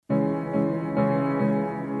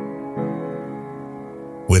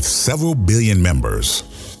With several billion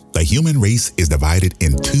members, the human race is divided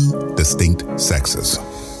in two distinct sexes,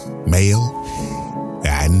 male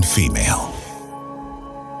and female.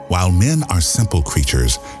 While men are simple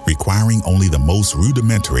creatures requiring only the most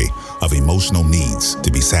rudimentary of emotional needs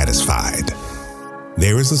to be satisfied,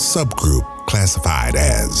 there is a subgroup classified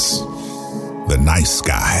as the nice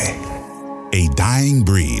guy, a dying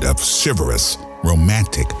breed of chivalrous,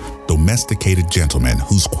 romantic, domesticated gentlemen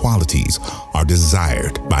whose qualities are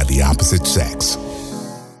desired by the opposite sex.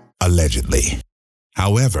 Allegedly.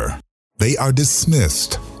 However, they are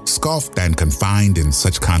dismissed, scoffed, and confined in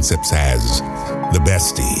such concepts as the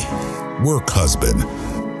bestie, work husband,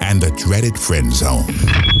 and the dreaded friend zone. You don't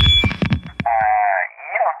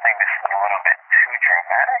think this is a little bit too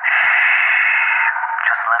dramatic?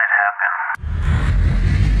 Just let it happen.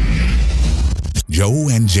 Joe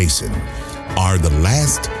and Jason are the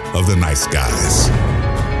last of the nice guys.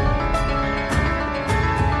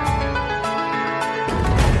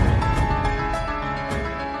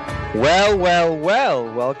 Well,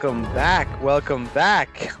 welcome back,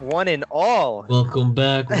 one and all. Welcome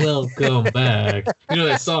back. You know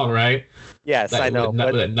that song, right? Yes, I know.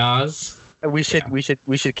 With Nas. We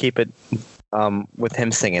should keep it with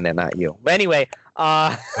him singing it, not you. But anyway,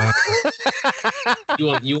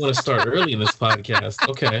 you want to start early in this podcast?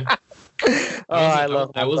 Okay. I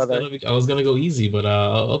was gonna go easy, but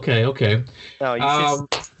okay. No,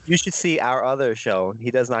 you should see our other show.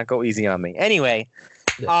 He does not go easy on me. Anyway.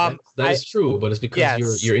 That is true, but it's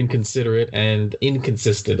because you're inconsiderate and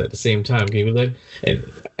inconsistent at the same time. Can you believe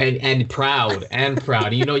that? And proud.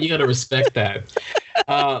 You know, you got to respect that.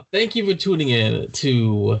 Thank you for tuning in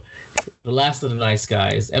to The Last of the Nice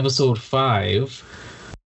Guys, episode 5.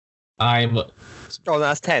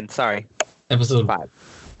 That's 10. Sorry. Episode 5.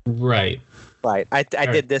 Right. I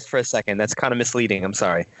did this for a second. That's kind of misleading. I'm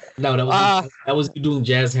sorry. No, that was you doing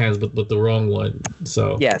jazz hands, but the wrong one.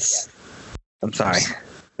 So yes. I'm sorry.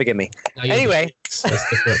 Forgive me. Anyway.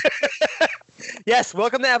 Yes,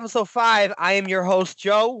 welcome to episode 5. I am your host,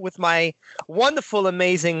 Joe, with my wonderful,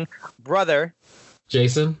 amazing brother,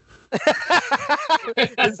 Jason.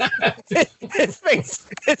 his face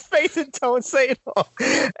and tone say it all.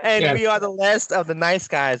 And yes. We are the last of the nice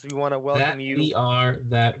guys. We want to welcome you. We are.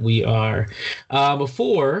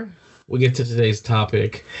 Before we get to today's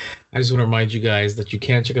topic, I just want to remind you guys that you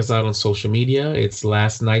can check us out on social media. It's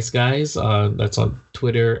Last Nice Guys. That's on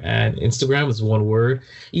Twitter and Instagram. It's one word.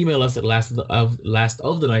 Email us at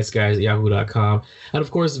lastoftheniceguys@yahoo.com. And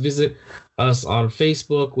of course, visit us on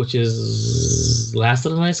Facebook, which is Last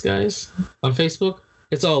of the Nice Guys on Facebook.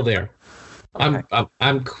 It's all there. Okay.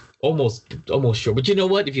 I'm almost sure. But you know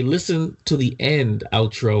what? If you listen to the end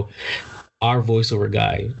outro, our voiceover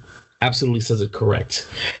guy absolutely says it correct.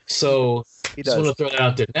 So I just want to throw that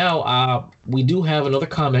out there. Now, we do have another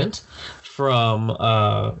comment from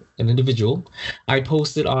an individual. I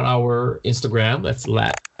posted on our Instagram. That's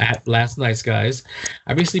at Last Nice Guys.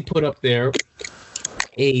 I basically put up there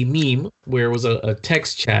a meme where it was a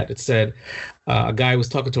text chat. It said a guy was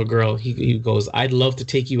talking to a girl. He goes, "I'd love to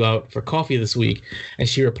take you out for coffee this week," and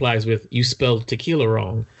she replies with, "You spelled tequila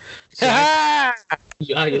wrong." So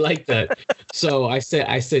you like that? So I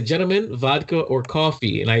said, "Gentlemen, vodka or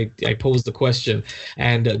coffee?" And I posed the question,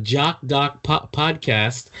 and Jock Doc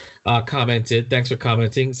Podcast commented, "Thanks for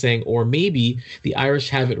commenting," saying, "Or maybe the Irish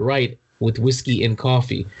have it right with whiskey and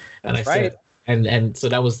coffee." And I said. And so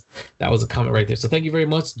that was a comment right there. So thank you very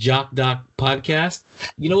much, Jock Doc Podcast.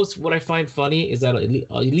 You know what I find funny is that at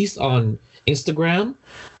least on Instagram,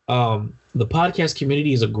 the podcast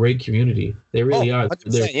community is a great community. They really are.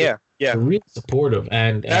 They're really supportive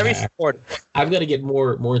and very supportive. I've got to get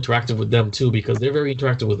more interactive with them too, because they're very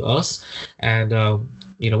interactive with us, and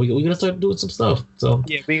we gotta start doing some stuff. So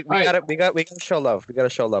yeah, we gotta show love. We gotta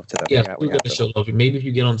show love to them. Yeah, we gotta show love. Maybe if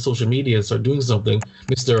you get on social media and start doing something,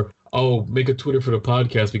 Mr. Make a Twitter for the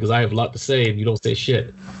podcast because I have a lot to say and you don't say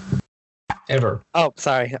shit ever. Oh,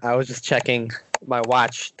 sorry. I was just checking my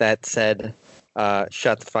watch that said,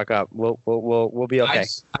 "Shut the fuck up. We'll be okay." I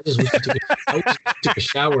just wish you took a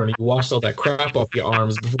shower and you washed all that crap off your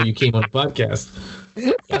arms before you came on the podcast.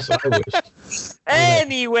 That's what I wish.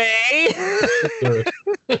 Anyway.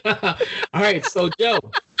 All right, so Joe,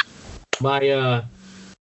 my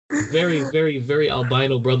very, very, very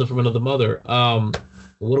albino brother from another mother.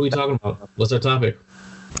 What are we talking about? What's our topic?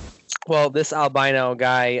 Well, this albino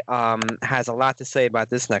guy has a lot to say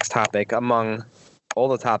about this next topic among all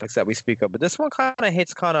the topics that we speak of. But this one kind of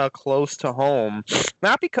hits kind of close to home.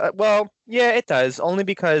 Not because, well, yeah, it does. Only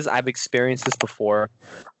because I've experienced this before.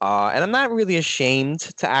 And I'm not really ashamed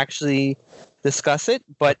to actually discuss it.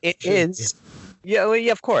 But it is Yeah, well,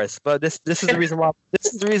 yeah, of course. But this is the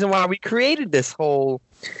reason why we created this whole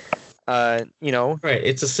you know, Right.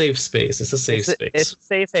 It's a safe space. It's a safe space. It's a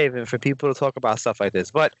safe haven for people to talk about stuff like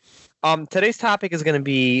this. But today's topic is going to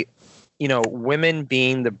be, you know, women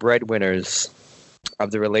being the breadwinners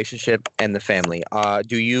of the relationship and the family.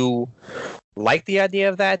 Do you like the idea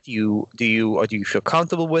of that? Do you feel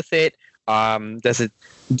comfortable with it? Do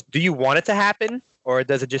you want it to happen, or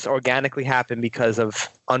does it just organically happen because of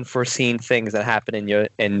unforeseen things that happen in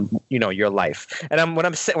your life? And when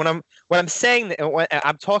I'm saying that,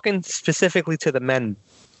 I'm talking specifically to the men,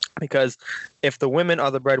 because if the women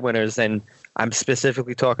are the breadwinners, then I'm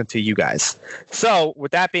specifically talking to you guys. So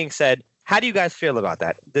with that being said, how do you guys feel about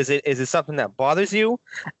that? Is it something that bothers you?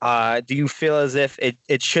 Do you feel as if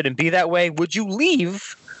it shouldn't be that way? Would you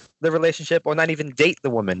leave the relationship or not even date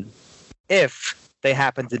the woman if they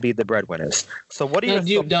happen to be the breadwinners? So what do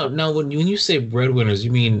you now when you say breadwinners,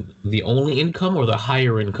 you mean the only income or the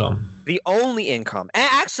higher income? The only income,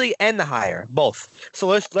 and the higher, both. So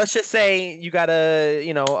let's just say you got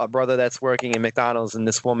a brother that's working in McDonald's, and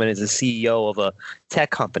this woman is the CEO of a tech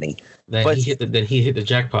company. Then he hit the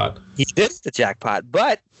jackpot. He did the jackpot,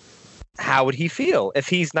 but how would he feel if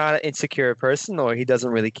he's not an insecure person, or he doesn't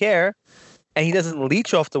really care, and he doesn't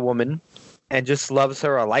leech off the woman and just loves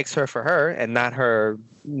her or likes her for her and not her,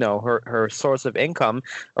 her source of income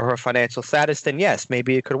or her financial status? Then yes,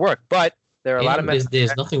 maybe it could work, but there are a lot of men.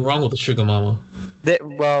 There's nothing wrong with a sugar mama.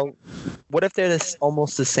 Well, what if they're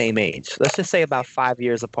almost the same age? Let's just say about 5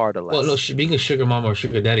 years apart or less. Well, no, being a sugar mama or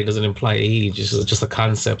sugar daddy doesn't imply age. It's just a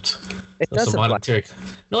concept. It doesn't.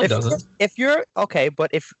 No, it doesn't. If you're okay, but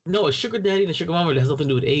if no, a sugar daddy and a sugar mama has nothing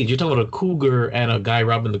to do with age. You're talking about a cougar and a guy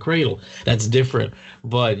robbing the cradle. That's different.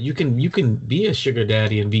 But you can be a sugar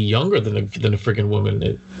daddy and be younger than a freaking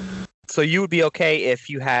woman. So you would be okay if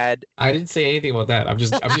you had. I didn't say anything about that. I'm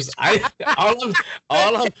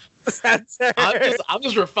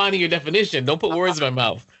just refining your definition. Don't put words in my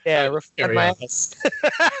mouth. Yeah, refine my ass.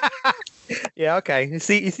 Yeah, okay. You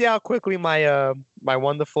see how quickly my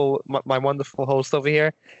wonderful host over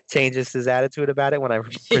here changes his attitude about it when I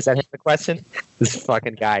present him the question. This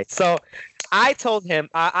fucking guy. So I told him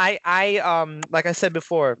I like I said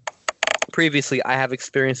before, previously, I have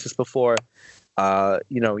experienced this before.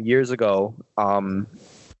 Years ago,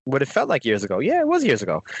 what it felt like years ago. Yeah, it was years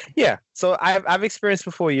ago. Yeah. So I've experienced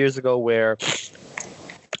before years ago where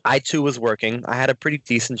I too was working. I had a pretty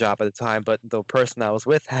decent job at the time, but the person I was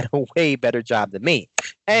with had a way better job than me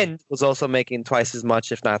and was also making twice as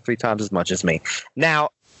much, if not 3 times as much as me. Now,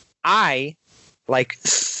 I, like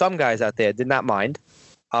some guys out there, did not mind.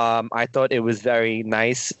 I thought it was very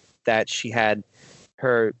nice that she had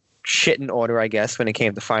her shit in order, I guess, when it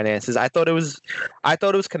came to finances. I thought it was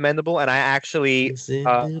commendable, and I actually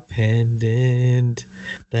independent.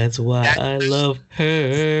 That's why I love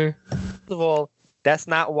her. First of all, that's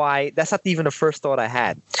not even the first thought I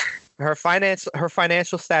had. Her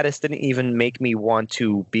financial status didn't even make me want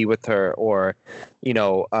to be with her or,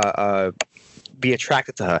 be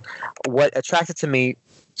attracted to her. What attracted me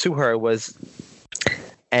to her was,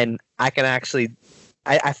 and I can actually.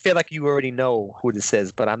 I feel like you already know who this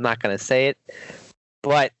is, but I'm not going to say it.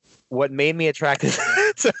 But what made me attracted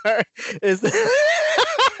to her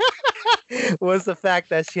was the fact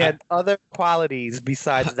that she had other qualities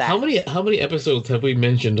besides that. How many episodes have we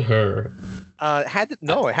mentioned her? It hasn't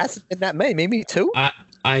been that many. Maybe 2.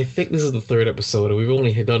 I think this is the 3rd episode, and we've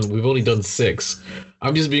only done 6.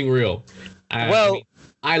 I'm just being real.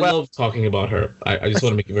 I love talking about her. I just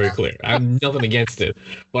want to make it very clear. I have nothing against it.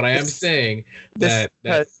 But I am saying that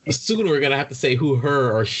soon we're going to have to say who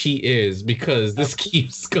her or she is, because this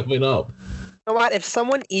keeps coming up. You know what? If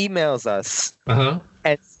someone emails us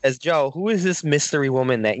and says, Joe, who is this mystery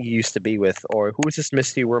woman that you used to be with? Or who is this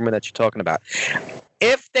mystery woman that you're talking about?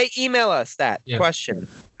 If they email us that question,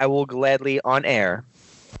 I will gladly, on air,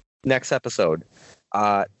 next episode,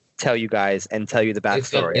 tell you guys and tell you the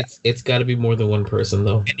backstory. It's got to be more than one person,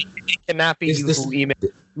 though. It cannot be who email.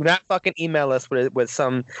 Do not fucking email us with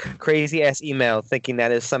some crazy ass email thinking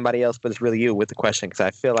that is somebody else, but it's really you with the question, because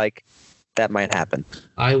I feel like that might happen.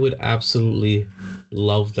 I would absolutely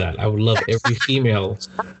love that. I would love every female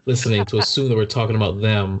listening to assume that we're talking about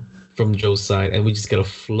them from Joe's side, and we just get a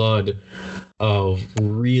flood of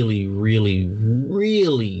really, really,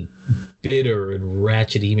 really bitter and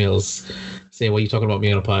ratchet emails saying, "Why are you talking about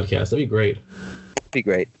me on a podcast?" That'd be great. It'd be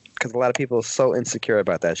great, because a lot of people are so insecure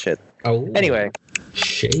about that shit. Oh. Anyway.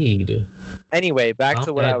 Shade. Anyway, back Calm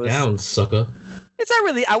to what I was down, sucker. It's not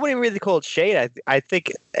really. I wouldn't really call it shade. I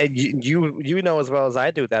think and you know as well as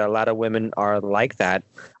I do that a lot of women are like that.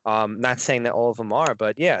 Not saying that all of them are,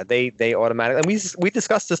 but yeah, they automatically. And we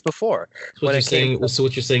discussed this before. So what you're saying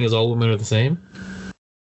is all women are the same?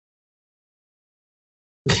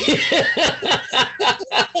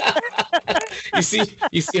 You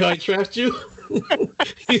see how I trapped you?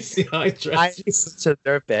 You see how I trapped you? I'm such a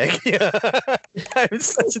dirtbag. I'm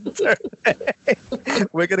such a dirtbag.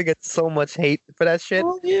 We're gonna get so much hate for that shit.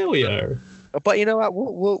 Oh, yeah, we are. But you know what?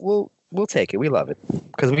 We'll take it. We love it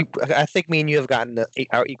because I think me and you have gotten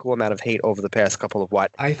our equal amount of hate over the past couple of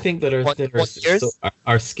what? I think that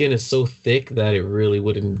our skin is so thick that it really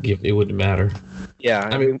wouldn't matter. Yeah,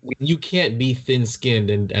 I mean, you can't be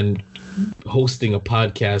thin-skinned and hosting a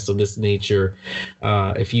podcast of this nature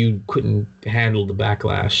if you couldn't handle the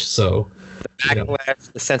backlash. So the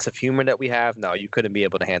backlash, the sense of humor that we have, no, you couldn't be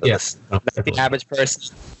able to handle this. No, the average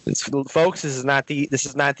person, folks, this is not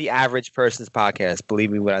the average person's podcast.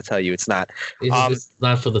 Believe me when I tell you, it's not. It's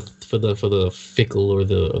not for the fickle or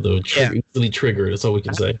the easily triggered. That's all we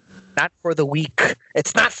can say. Not for the weak.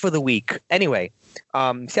 It's not for the weak. Anyway,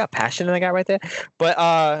 see how passionate I got right there. But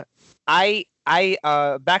I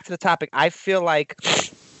back to the topic. I feel like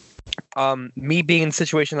me being in the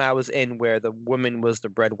situation that I was in, where the woman was the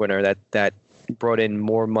breadwinner that brought in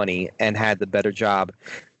more money and had the better job.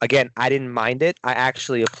 Again, I didn't mind it. I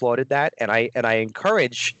actually applauded that, and I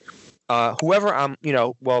encourage whoever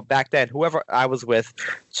back then, whoever I was with,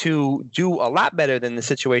 to do a lot better than the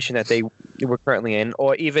situation that they were currently in,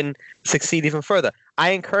 or even succeed even further.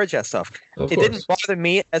 I encourage that stuff. It didn't bother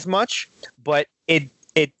me as much, but it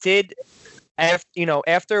did.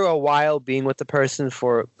 After a while being with the person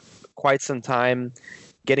for quite some time,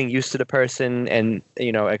 getting used to the person, and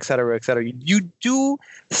et cetera, you do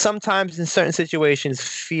sometimes in certain situations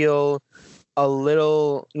feel a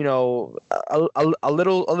little, a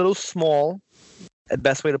little small. The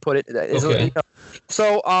best way to put it is, okay.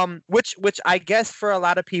 So, which I guess for a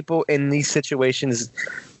lot of people in these situations,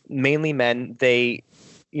 mainly men, they,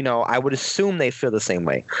 I would assume they feel the same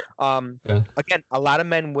way. Again, a lot of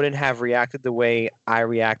men wouldn't have reacted the way I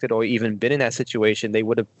reacted, or even been in that situation. They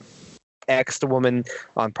would have asked the woman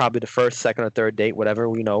on probably the first, second, or third date, whatever,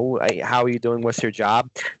 how are you doing? What's your job?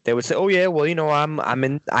 They would say, oh yeah, well, I'm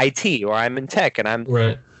in IT, or I'm in tech, and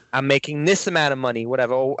I'm making this amount of money,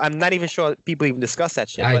 whatever. Oh, I'm not even sure people even discuss that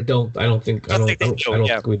shit. I don't think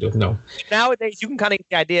we do. No. Nowadays, you can kind of get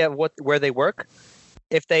the idea of where they work.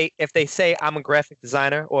 If they say I'm a graphic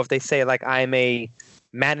designer, or if they say like I'm a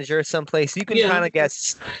manager someplace, you can kind of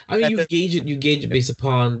guess. I mean, you gauge it based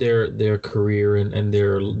upon their career and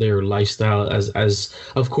their lifestyle, as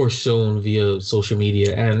of course shown via social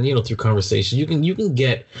media and through conversation. You can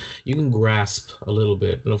grasp a little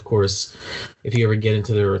bit, and of course, if you ever get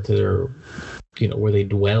into their where they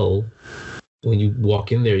dwell, when you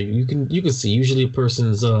walk in there, you can see usually a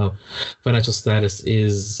person's financial status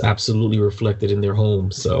is absolutely reflected in their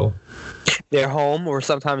home. So their home, or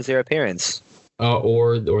sometimes their appearance.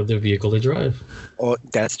 Or the vehicle they drive. Oh,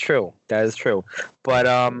 that's true. That is true. But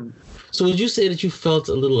so would you say that you felt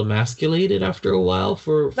a little emasculated after a while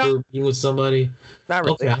for being with somebody? Not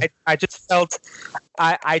really. Okay. I just felt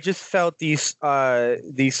these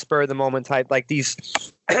spur of the moment type, like these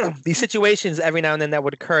these situations every now and then that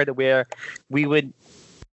would occur, where we would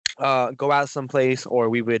go out someplace, or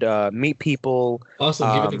we would meet people.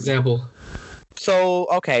 Awesome. Give an example. So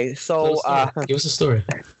okay, give us a story.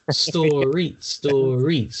 Story.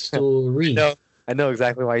 No, I know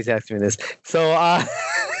exactly why he's asking me this. So I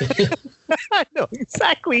know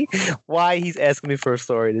exactly why he's asking me for a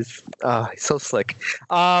story. This he's so slick.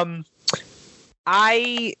 I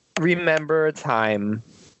remember a time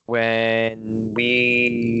when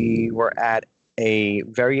we were at a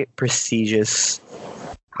very prestigious,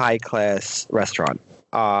 high-class restaurant.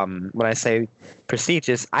 When I say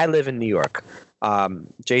prestigious, I live in New York.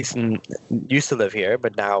 Jason used to live here,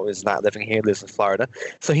 but now is not living here. He lives in Florida.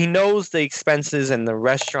 So he knows the expenses and the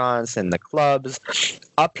restaurants and the clubs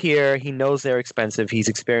up here. He knows they're expensive. He's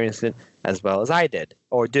experienced it as well as I did,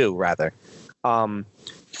 or do rather.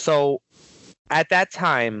 So at that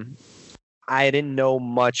time, I didn't know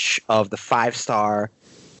much of the 5-star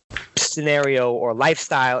scenario or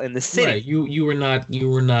lifestyle in the city. Right. You were not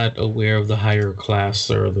aware of the higher class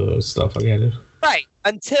or the stuff. I get it. Right.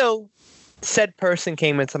 Until said person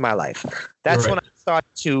came into my life. That's when I started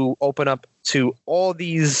to open up to all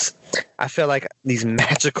these, I feel like, these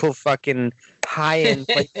magical fucking high-end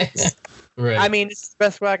places. Right. I mean, it's the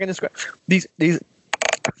best way I can describe these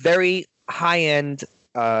very high-end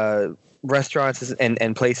restaurants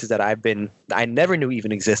and places that I never knew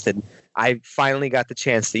even existed. I finally got the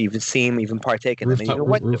chance to even see them, even partake in them.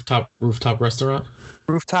 Rooftop restaurant?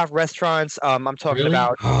 Rooftop restaurants. I'm talking Really?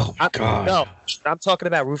 about. Oh my God. No, I'm talking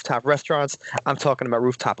about rooftop restaurants. I'm talking about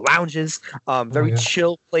rooftop lounges. Very yeah.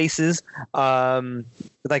 chill places.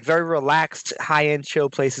 Like very relaxed, high-end chill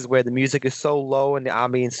places where the music is so low and the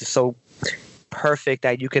ambience is so perfect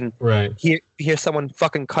that you can hear someone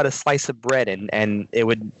fucking cut a slice of bread and it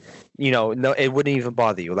would, no, it wouldn't even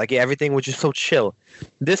bother you. Like everything was just so chill.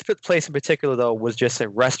 This place in particular, though, was just a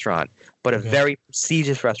restaurant, but a very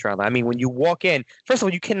prestigious restaurant. I mean, when you walk in, first of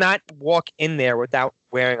all, you cannot walk in there without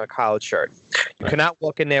wearing a collared shirt. You cannot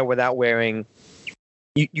walk in there without wearing.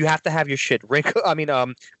 You have to have your shit wrinkled. I mean,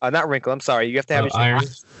 not wrinkled. I'm sorry. You have to have your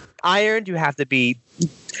shit ironed. You have to be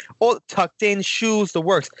all tucked in, shoes, the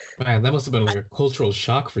works. Man, that must have been like a cultural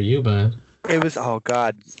shock for you, man. It was. Oh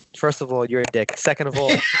God. First of all, you're a dick. Second of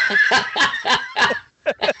all.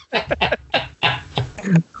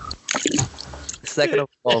 Second of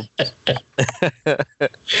all,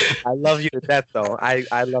 I love you to death, though.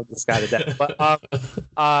 I love this guy to death.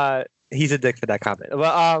 But he's a dick for that comment.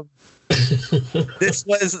 But this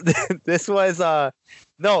was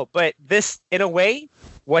no, but this, in a way,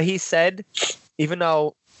 what he said, even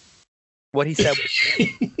though what he said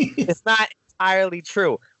it's not entirely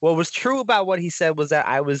true. What was true about what he said was that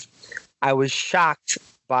I was shocked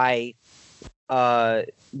by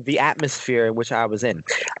the atmosphere in which I was in.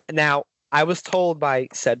 Now, I was told by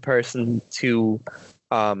said person to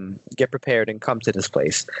get prepared and come to this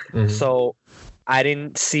place. Mm-hmm. So I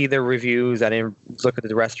didn't see the reviews. I didn't look at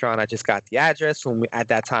the restaurant. I just got the address. At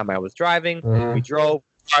that time, I was driving. Mm-hmm. We drove,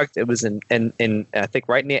 parked. It was in I think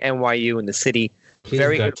right near NYU in the city. Please,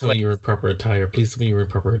 very God, tell me you were in proper attire. Please tell me you were in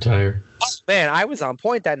proper attire. Oh, man, I was on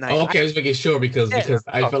point that night. Oh, okay, I was making sure because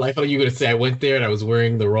I thought you were gonna say I went there and I was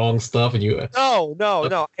wearing the wrong stuff and you. No.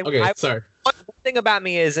 Okay, sorry. One thing about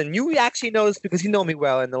me is, and you actually know this because you know me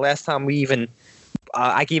well, and the last time we even.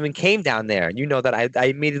 I even came down there. You know that I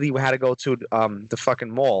immediately had to go to the fucking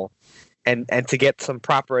mall and to get some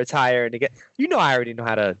proper attire and to get, I already know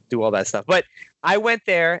how to do all that stuff. But I went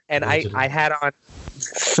there and I had on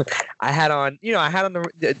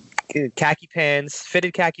the khaki pants,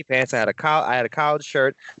 fitted khaki pants. I had a collared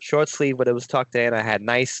shirt, short sleeve, but it was tucked in. I had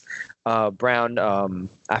nice brown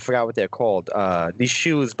I forgot what they're called. These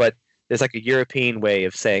shoes, but there's like a European way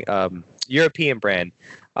of saying European brand.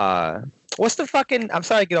 What's the fucking? I'm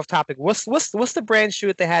sorry to get off topic. What's the brand shoe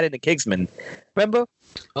that they had in the Kingsman? Remember?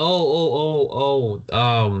 Oh.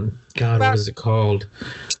 God, what is it called?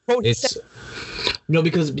 It's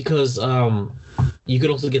because you could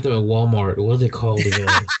also get them at Walmart. What are they called again?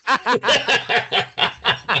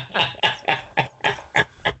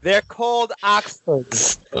 They're called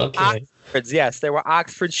Oxfords. Okay. Oxfords, yes, they were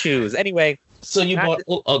Oxford shoes. Anyway. So you bought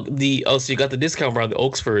so you got the discount on the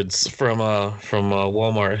Oxfords from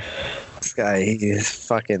Walmart. This guy, he's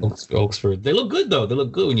fucking Oxford. They look good though. They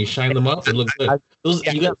look good when you shine them up. They look good.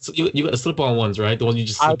 You got the slip-on ones, right? The ones you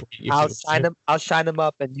just. I'll shine them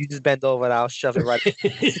up, and you just bend over, and I'll shove it right.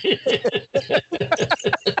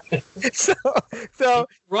 so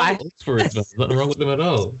Oxfords. Nothing wrong with them at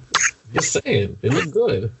all. Just saying, they look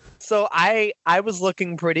good. So I was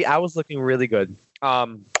looking really good.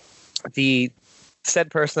 The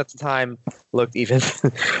said person at the time looked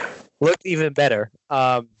even better.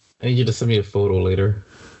 I need you to send me a photo later.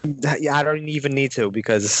 Yeah, I don't even need to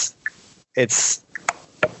because it's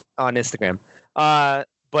on Instagram.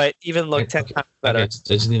 But even look 10 times better. I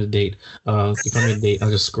just need a date. If you find me a date,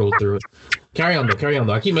 I'll just scroll through it. Carry on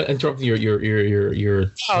though. I keep interrupting your.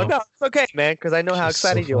 Oh no, it's okay, man. Because I know how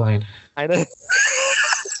excited you are. I know.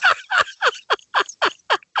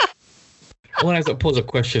 I want to pose a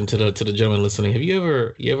question to the gentleman listening. Have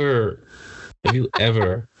you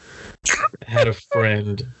ever had a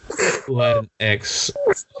friend who had an ex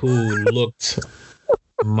who looked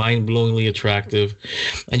mind-blowingly attractive,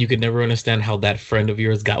 and you could never understand how that friend of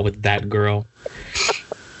yours got with that girl?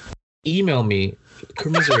 Email me,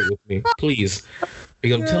 commiserate with me, please,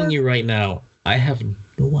 because I'm telling you right now, I have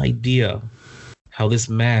no idea how this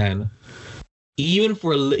man. Even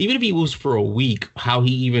if he was for a week, how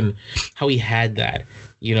he had that,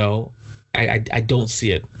 I don't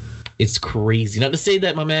see it. It's crazy. Not to say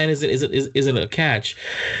that my man isn't a catch,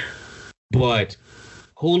 but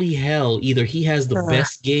holy hell! Either he has the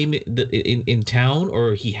best game in town,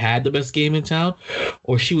 or he had the best game in town,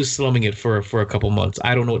 or she was slumming it for a couple months.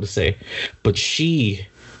 I don't know what to say, but she,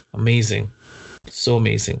 amazing, so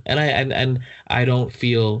amazing, and I don't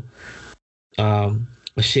feel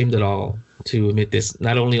ashamed at all to admit this,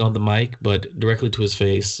 not only on the mic but directly to his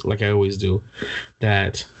face, like I always do,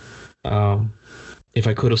 that If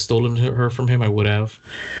I could have stolen her from him, I would have.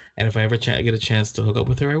 And if I ever get a chance to hook up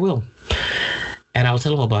with her, I will. And I'll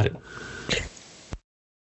tell him about it.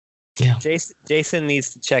 Yeah. Jason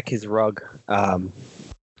needs to check his rug.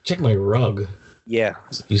 Check my rug. Yeah.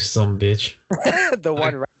 You some bitch. the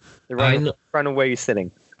one in front of where you're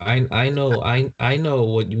sitting. I know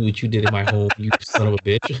what you did in my home, you son of a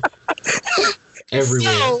bitch.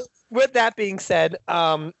 Everywhere. So, with that being said,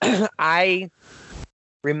 I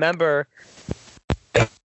remember.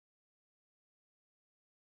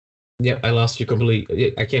 Yep, I lost you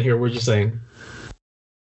completely. I can't hear a word you're saying.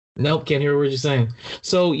 Nope, can't hear a word you're saying.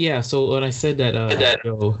 So yeah, so when I said that,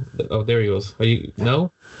 oh, there he goes. Are you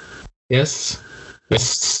no? Yes. It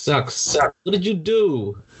sucks. What did you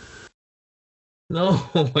do? No,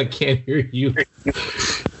 I can't hear you.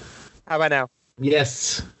 How about now?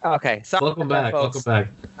 Yes. Okay. So welcome back. Folks.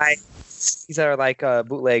 Welcome back. These are like a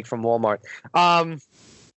bootleg from Walmart.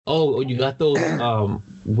 Oh, you got those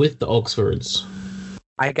with the Oxfords.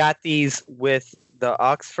 I got these with the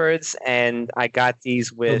Oxfords, and I got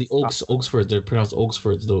these with the Oxfords. They're pronounced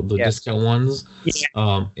Oxfords, the discount ones.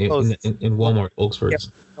 Yeah. In Walmart, Oxfords.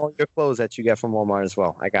 Yep. All your clothes that you get from Walmart as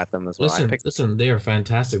well. I got them as well. Listen, they are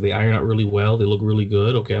fantastic. They iron out really well. They look really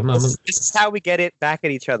good. Okay, This is how we get it back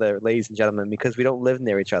at each other, ladies and gentlemen, because we don't live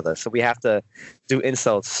near each other, so we have to do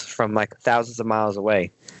insults from like thousands of miles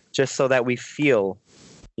away, just so that we feel,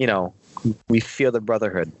 we feel the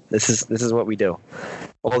brotherhood. This is what we do.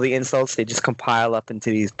 All the insults, they just compile up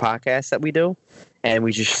into these podcasts that we do, and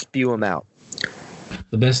we just spew them out.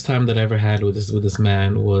 The best time that I ever had with this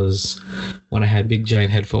man was when I had big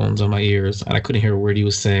giant headphones on my ears and I couldn't hear a word he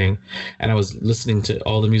was saying, and I was listening to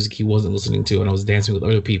all the music he wasn't listening to, and I was dancing with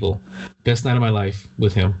other people. Best night of my life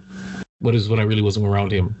with him. What is when I really wasn't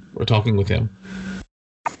around him or talking with him.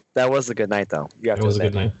 That was a good night, though. It was a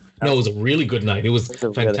good night. No, it was a really good night. It was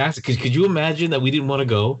fantastic. Could you imagine that we didn't want to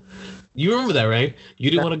go? You remember that, right? You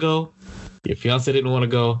didn't want to go. Your fiance didn't want to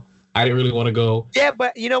go. I didn't really want to go. Yeah,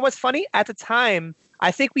 but you know what's funny? At the time,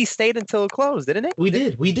 I think we stayed until it closed, didn't it? We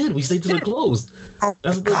did. We stayed till it closed. Oh,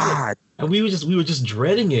 God. And we were just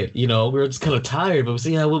dreading it, We were just kind of tired, but we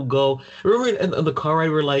said, yeah, we'll go. Remember in the car ride,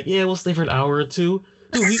 we were like, yeah, we'll stay for an hour or two.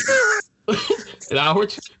 Dude, an hour or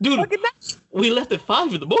two? Dude, we left at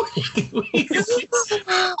 5 in the morning.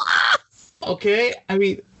 Okay? I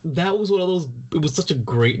mean, that was one of those, it was such a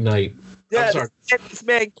great night. Yeah, this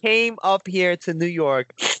man came up here to New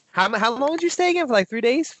York. How long did you stay again? For like 3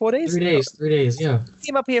 days? 4 days? 3 days, yeah. He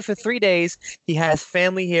came up here for 3 days. He has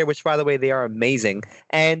family here, which, by the way, they are amazing.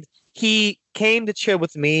 And he came to chill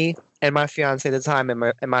with me and my fiance at the time,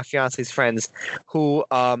 and my fiance's friends, who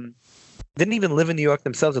didn't even live in New York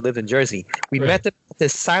themselves. They lived in Jersey. We met them at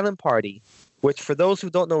this silent party, which, for those who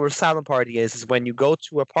don't know what a silent party is when you go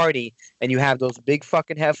to a party and you have those big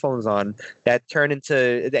fucking headphones on that turn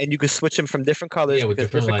into, and you can switch them from different colors. Yeah, with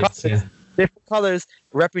different lights, colors, different colors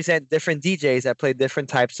represent different DJs that play different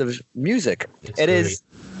types of music. It is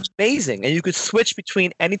amazing. And you could switch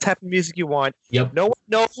between any type of music you want. Yep. No one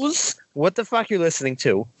knows what the fuck you're listening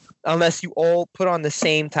to unless you all put on the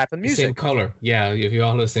same type of music. Same color. Yeah, if you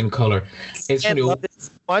all have the same color. It's funny. Loved it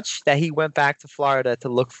so much that he went back to Florida to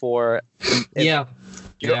look for your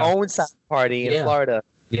own silent party in Florida.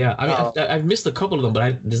 Yeah, I mean, I've missed a couple of them,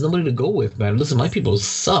 but there's nobody to go with, man. Listen, my people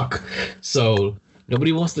suck. So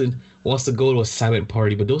nobody wants to go to a silent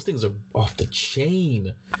party, but those things are off the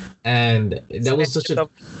chain. And that was such a...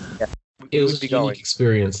 It was a unique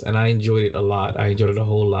experience, and I enjoyed it a lot. I enjoyed it a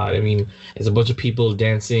whole lot. I mean, it's a bunch of people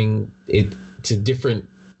dancing to different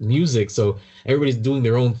music, so everybody's doing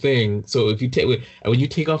their own thing. So when you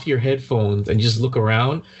take off your headphones and you just look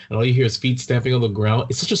around, and all you hear is feet stamping on the ground,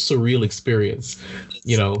 it's such a surreal experience.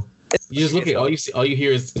 You just look at all you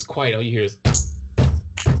hear is quiet. All you hear is,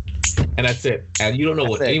 and that's it. And you don't know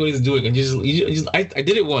what anybody's doing. And I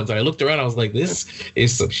did it once. I looked around. I was like, this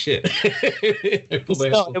is some shit. It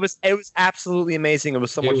was absolutely amazing. It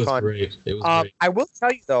was so much fun. Great. It was great. I will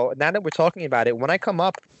tell you though, now that we're talking about it, when I come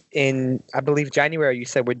up in, I believe, January, you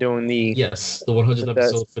said we're doing the 100th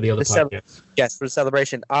episode for the other podcast. Yes, for the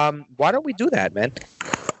celebration. Why don't we do that, man?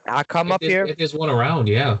 I'll come up here. If there's one around,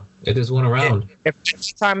 yeah. If there's one around. If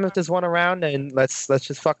there's one around, then let's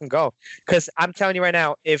just fucking go. Because I'm telling you right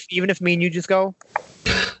now, even if me and you just go.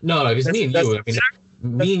 No, if it's me and you,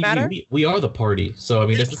 I mean, we are the party. So I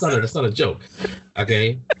mean, that's not a joke.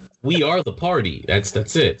 Okay, we are the party. That's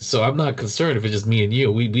it. So I'm not concerned if it's just me and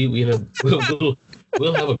you.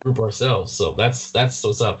 We'll have a group ourselves. So that's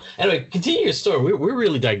what's up. Anyway, continue your story. We're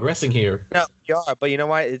really digressing here. No, you are, but you know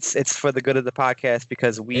what? It's for the good of the podcast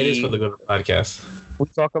because it is for the good of the podcast.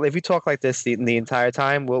 If we talk like this the entire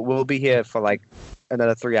time, we'll be here for like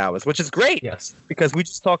another 3 hours, which is great. Yes. Because we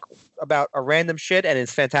just talk about a random shit and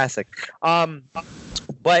it's fantastic.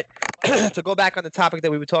 But to go back on the topic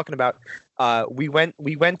that we were talking about, we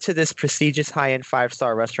went to this prestigious high-end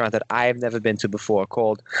 5-star restaurant that I have never been to before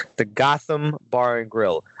called the Gotham Bar and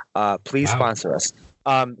Grill. Please sponsor us.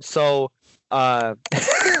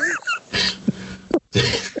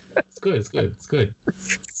 It's good. It's good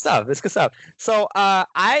stuff. So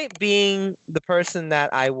I, being the person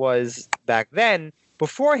that I was back then,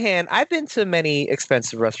 beforehand, I've been to many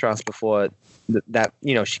expensive restaurants before that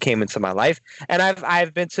she came into my life, and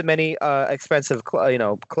I've been to many expensive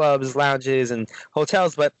clubs, lounges, and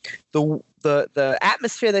hotels. But the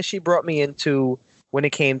atmosphere that she brought me into when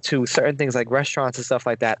it came to certain things like restaurants and stuff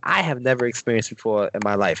like that, I have never experienced before in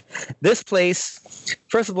my life. This place,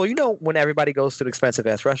 first of all, when everybody goes to an expensive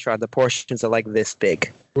ass restaurant, the portions are like this big.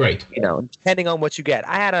 Right. Depending on what you get.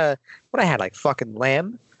 I had like fucking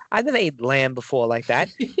lamb. I never ate lamb before like that.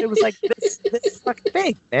 It was like this fucking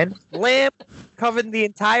big, man. Lamb covered the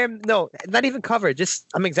entire, no, not even covered, just,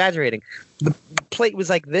 I'm exaggerating. The plate was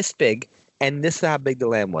like this big, and this is how big the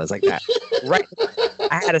lamb was, like that. Right.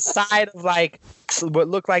 I had a side of like what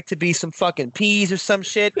looked like to be some fucking peas or some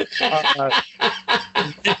shit.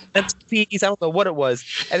 Peas, I don't know what it was.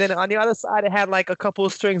 And then on the other side, it had like a couple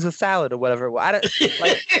of strings of salad or whatever it was.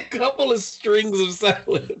 A couple of strings of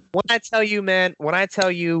salad. When I tell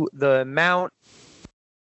you the amount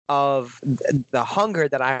of the hunger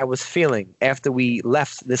that I was feeling after we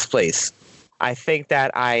left this place, I think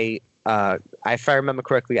that if I remember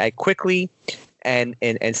correctly, I quickly and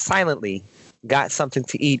silently got something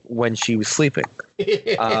to eat when she was sleeping.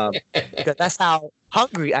 Because that's how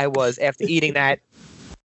hungry I was after eating that.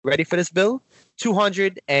 Ready for this bill?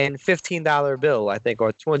 $215 bill, I think,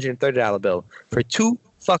 or $230 bill for 2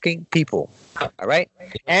 fucking people. All right?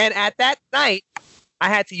 And at that night, I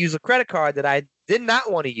had to use a credit card that I did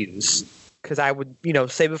not want to use because I would,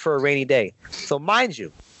 save it for a rainy day. So mind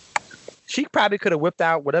you, she probably could have whipped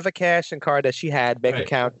out whatever cash and card that she had, bank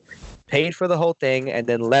account, paid for the whole thing, and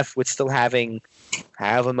then left with still having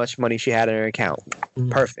however much money she had in her account. Mm-hmm.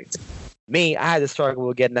 Perfect. Me, I had to struggle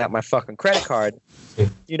with getting out my fucking credit card.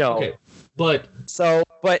 Okay. But said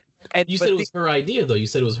it was her idea, though. You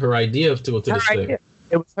said it was her idea to go to this thing.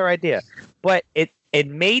 It was her idea. But it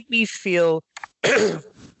made me feel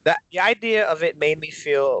that the idea of it made me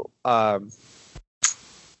feel a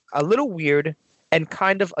little weird and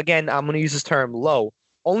kind of, again, I'm going to use this term, low,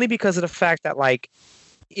 only because of the fact that, like,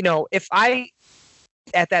 if I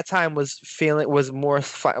at that time was more,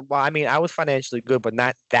 I was financially good, but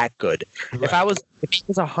not that good. Right. If it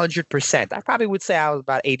was 100%, I probably would say I was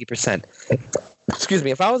about 80%. Excuse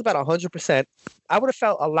me. If I was about 100%, I would have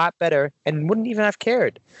felt a lot better and wouldn't even have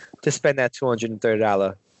cared to spend that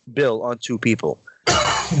 $230 bill on 2 people.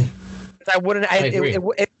 I wouldn't.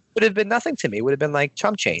 It would have been nothing to me. It would have been like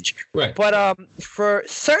chump change. Right. But for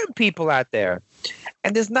certain people out there,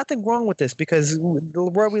 and there's nothing wrong with this because the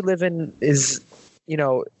world we live in is,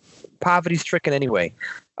 poverty-stricken anyway.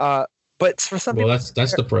 But for some people,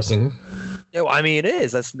 that's depressing. It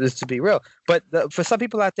is. That's to be real. But for some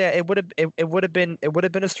people out there, it would have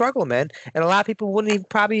been a struggle, man. And a lot of people wouldn't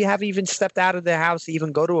probably have even stepped out of their house to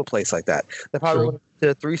even go to a place like that. They probably went to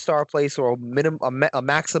a 3-star place or a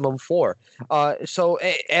maximum 4. So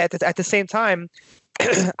at the same time,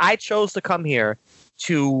 I chose to come here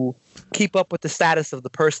to keep up with the status of the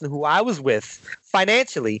person who I was with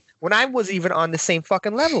financially when I was even on the same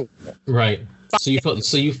fucking level. Right. So you felt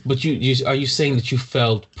are you saying that you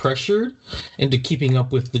felt pressured into keeping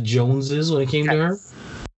up with the Joneses when it came to her?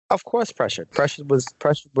 Of course, feeling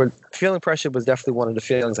pressured was definitely one of the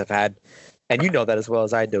feelings I've had, and you know that as well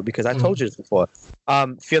as I do because I told you this before.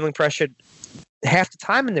 Feeling pressured half the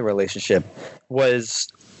time in the relationship was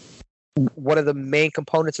one of the main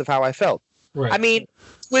components of how I felt. Right. I mean,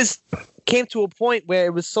 came to a point where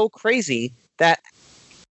it was so crazy that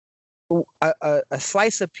a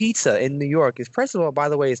slice of pizza in New York is, first of all, by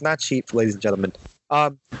the way, it's not cheap, ladies and gentlemen.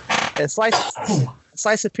 A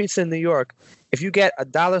slice of pizza in New York, if you get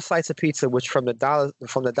 $1 slice of pizza, which from the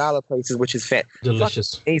dollar places, which is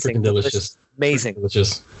delicious, amazing, delicious, amazing,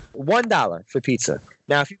 delicious. $1 for pizza.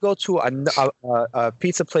 Now, if you go to a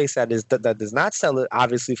pizza place that does not sell it,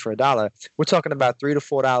 obviously for $1, we're talking about $3 to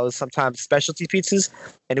 $4. Sometimes specialty pizzas,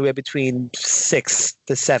 anywhere between $6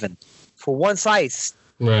 to $7 for one slice.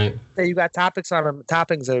 Right. Then you got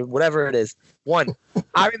toppings or whatever it is. One,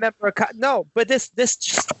 I remember but this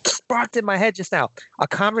just sparked in my head just now a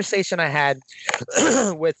conversation I had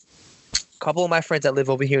with a couple of my friends that live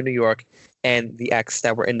over here in New York and the ex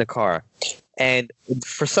that were in the car. And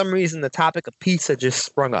for some reason, the topic of pizza just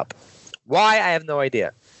sprung up. Why? I have no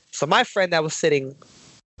idea. So my friend that was sitting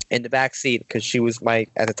in the back seat, because she was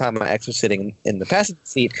at the time my ex was sitting in the passenger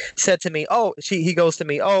seat, said to me, he goes to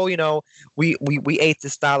me, we ate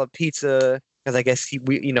this style of pizza, because I guess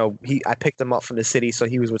I picked him up from the city, so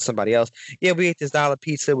he was with somebody else. Yeah, we ate this style of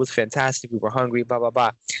pizza. It was fantastic. We were hungry, blah, blah,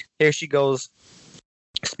 blah. Here she goes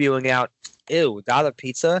spewing out, ew, dollar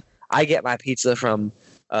pizza? I get my pizza from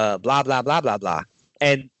blah, blah, blah, blah, blah.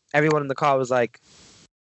 And everyone in the car was like,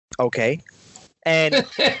 okay. And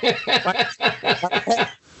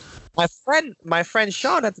my friend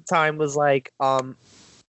Sean at the time was like,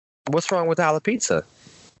 what's wrong with dollar pizza?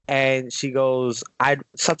 And she goes,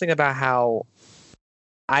 something about how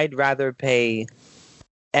I'd rather pay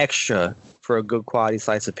extra for a good quality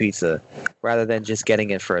slice of pizza rather than just getting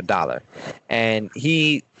it for $1. And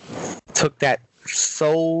he took that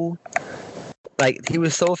so, he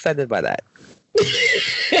was so offended by that.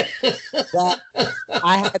 That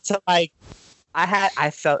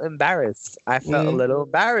I felt embarrassed. I felt a little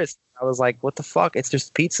embarrassed. I was like, what the fuck? It's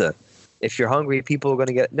just pizza. If you're hungry, people are going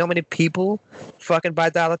to get... You know how many people fucking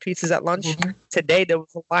buy dollar pizzas at lunch? Mm-hmm. Today, there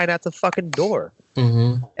was a line out the fucking door.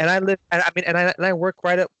 Mm-hmm. And I work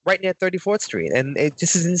right near 34th Street. And it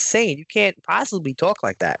just is insane. You can't possibly talk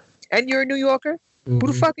like that. And you're a New Yorker? Mm-hmm. Who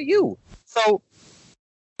the fuck are you? So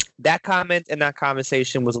that comment and that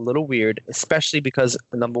conversation was a little weird, especially because,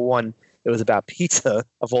 number one, it was about pizza,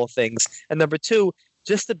 of all things. And number two,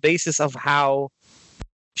 just the basis of how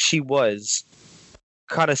she was...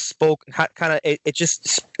 it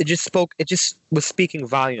just was speaking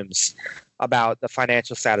volumes about the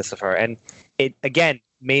financial status of her. And it, again,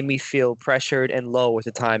 made me feel pressured and low at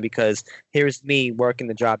the time, because here's me working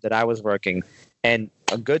the job that I was working, and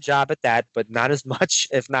a good job at that, but not as much,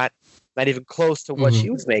 if not even close to what she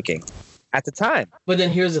was making at the time. But then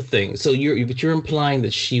here's the thing. So you're implying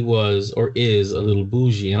that she was or is a little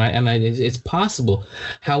bougie, and it's possible.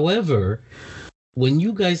 However, when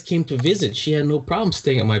you guys came to visit, she had no problem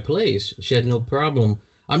staying at my place. She had no problem.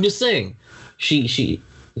 I'm just saying, she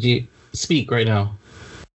speak right now.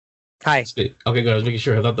 Hi. Speak. Okay, good. I was making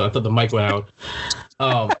sure. I thought the mic went out.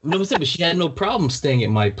 No, but she had no problem staying at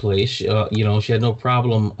my place. She had no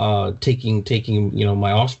problem taking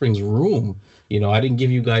my offspring's room. I didn't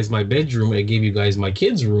give you guys my bedroom. I gave you guys my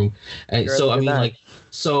kids' room. And sure,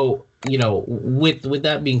 so with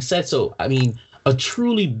that being said, a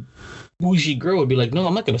truly bougie girl would be like, no,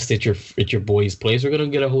 I'm not going to stay at your boy's place. We're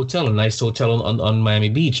going to get a nice hotel on Miami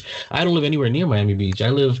Beach. I don't live anywhere near Miami Beach.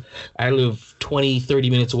 I live 20, 30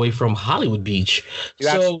 minutes away from Hollywood Beach.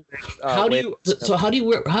 How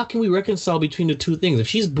can we reconcile between the two things? If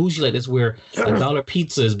she's bougie like this, where a dollar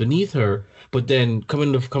pizza is beneath her, but then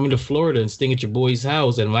coming to Florida and staying at your boy's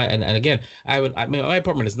house, and again, my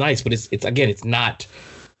apartment is nice, but it's not.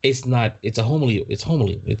 It's homely. It's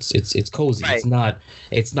cozy. Right.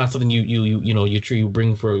 It's not something you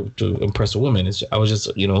bring to impress a woman. I was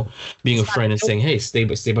just being a friend and saying, hey, stay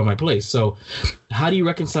by my place. So how do you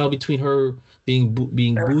reconcile between her being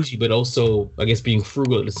bougie but also, I guess, being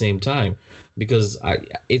frugal at the same time? Because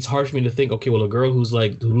it's hard for me to think, okay, well, a girl who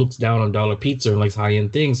looks down on dollar pizza and likes high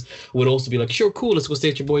end things would also be like, sure, cool, let's go stay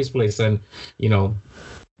at your boy's place and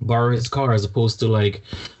borrow his car, as opposed to like,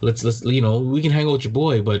 let's we can hang out with your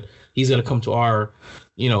boy, but he's gonna come to our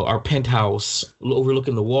penthouse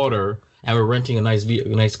overlooking the water, and we're renting a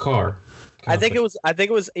nice car. I think it was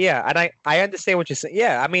yeah, and I understand what you're saying.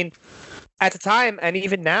 Yeah, I mean, at the time and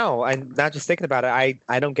even now, I'm not just thinking about it,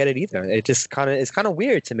 I don't get it either. It just it's kind of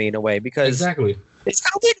weird to me in a way, because exactly it's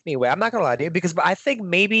kind of weird to me. I'm not gonna lie to you, because I think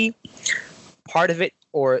maybe part of it,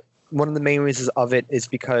 or one of the main reasons of it, is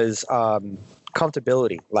because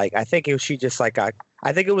comfortability. Like, I think she just I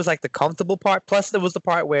think it was like the comfortable part, plus there was the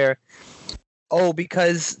part where,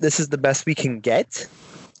 because this is the best we can get,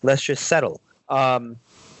 let's just settle.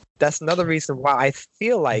 That's another reason why I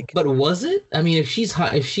feel like. But was it? I mean, if she's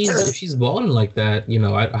balling like that,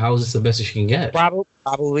 how is this the best she can get?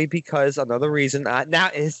 Probably because another reason.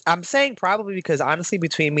 I'm saying probably because, honestly,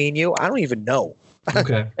 between me and you, I don't even know.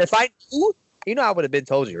 Okay. If I knew, I would have been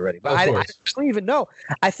told you already, but I don't even know.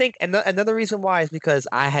 I think another reason why is because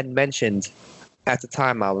I had mentioned at the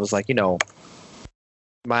time, I was like, one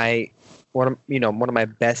of my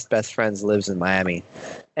best friends lives in Miami,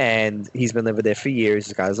 and he's been living there for years.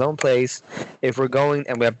 He's got his own place. If we're going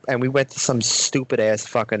and we went to some stupid ass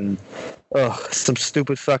fucking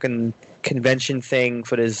convention thing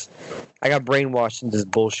for this, I got brainwashed into this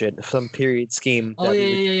bullshit, some period scheme. Oh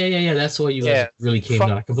yeah. That's why you really came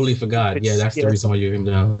down. I completely forgot. Yeah, that's the reason why you came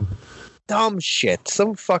down. Dumb shit,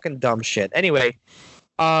 some fucking dumb shit. Anyway,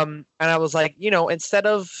 and I was like, instead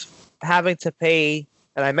of having to pay,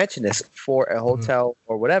 and I mentioned this, for a hotel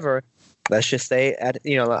or whatever, let's just stay at,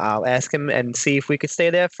 I'll ask him and see if we could stay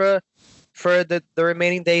there for the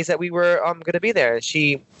remaining days that we were going to be there.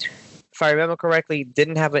 She, if I remember correctly,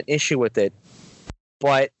 didn't have an issue with it,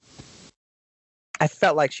 but I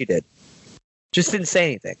felt like she did. Just didn't say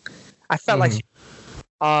anything. I felt like she.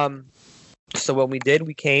 So when we did,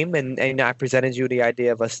 we came and I presented you the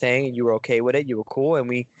idea of us staying, and you were okay with it. You were cool, and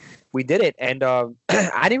we did it. And I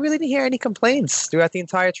didn't really hear any complaints throughout the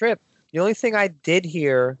entire trip. The only thing I did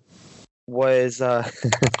hear was,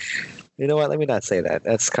 you know what? Let me not say that.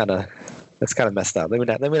 That's kind of messed up. Let me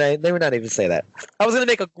not even say that. I was gonna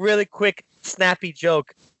make a really quick, snappy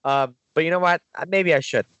joke, but you know what? Maybe I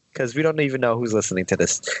should, because we don't even know who's listening to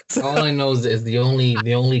this. All I know is the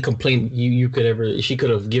only complaint she could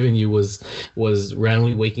have given you was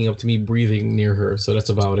randomly waking up to me breathing near her. So that's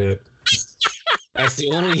about it. That's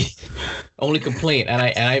the only complaint, and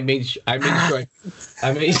I made sure I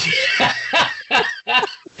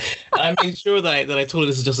made sure that I told her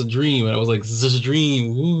this is just a dream, and I was like, this is just a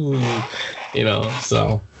dream. Ooh.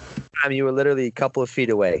 So. I mean, you were literally a couple of feet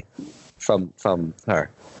away from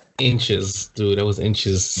her. Inches, dude. That was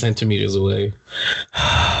inches, centimeters away.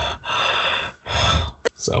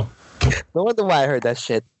 So. No wonder why I heard that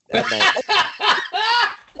shit that night.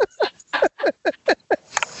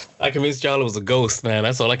 I convinced y'all it was a ghost, man.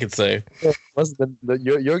 That's all I could say. It was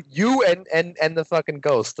you and the fucking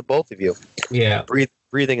ghost, the both of you. Yeah.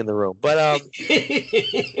 Breathing in the room. But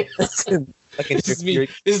this is me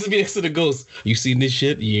next to the ghost. You seen this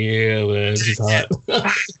shit? Yeah, man. This is hot.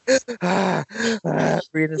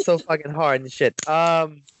 Breathing so fucking hard and shit. It's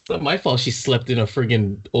not my fault she slept in a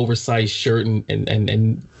friggin' oversized shirt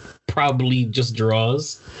and probably just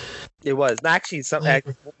drawers. It was. Actually,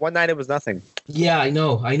 one night it was nothing. Yeah, I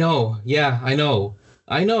know. Yeah, I know.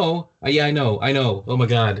 Yeah, I know. Oh my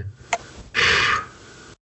god.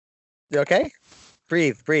 You okay?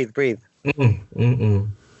 Breathe.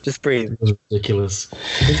 Just breathe. It was ridiculous.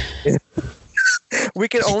 We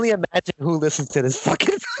can only imagine who listens to this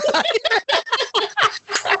fucking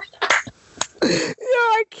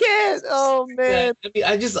I can't. Oh man.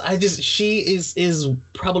 I just she is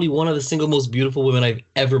probably one of the single most beautiful women I've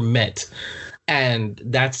ever met. And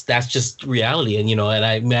that's just reality. And and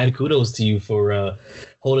I mad kudos to you for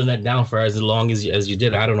holding that down for as long as you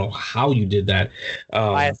did. I don't know how you did that.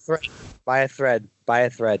 By a thread.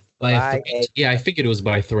 Yeah, I figured it was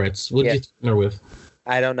by threads. What did you partner with?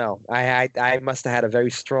 I don't know. I must have had a very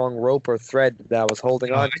strong rope or thread that I was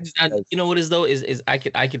holding on. You know what is though is I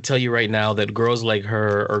could tell you right now that girls like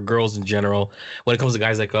her, or girls in general, when it comes to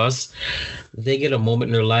guys like us, they get a moment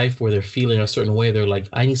in their life where they're feeling a certain way. They're like,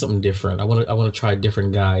 I need something different. I want to try a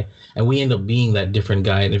different guy, and we end up being that different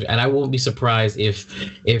guy. And I won't be surprised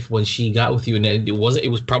if when she got with you and it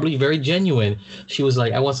was probably very genuine. She was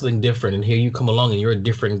like, I want something different, and here you come along and you're a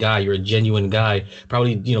different guy. You're a genuine guy,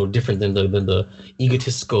 probably different than the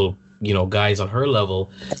egotistical guys on her level.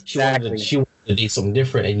 She wanted to date something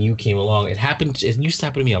different, and you came along. It used to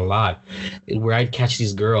happen to me a lot, where I'd catch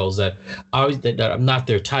these girls that I'm not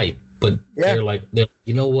their type, but they're like,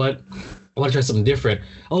 you know what, I want to try something different.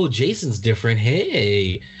 Oh, Jason's different.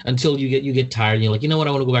 Hey, until you get tired and you're like, you know what,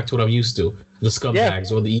 I want to go back to what I'm used to, the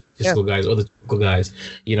scumbags or the egotistical guys or the typical guys.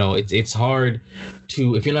 It's hard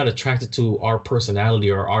to, if you're not attracted to our personality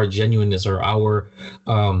or our genuineness or our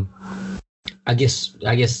I guess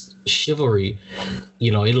chivalry,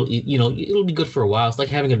 it'll be good for a while. It's like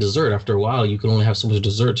having a dessert. After a while, you can only have so much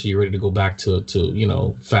dessert till you're ready to go back to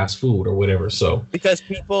fast food or whatever. So because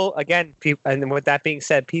people, and with that being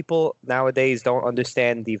said, people nowadays don't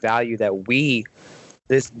understand the value that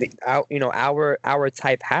our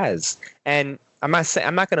type has. And I'm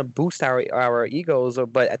not going to boost our egos,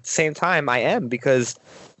 but at the same time, I am, because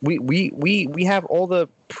we have all the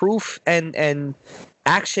proof and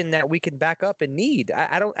action that we can back up and need.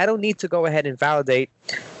 I don't need to go ahead and validate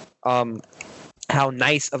how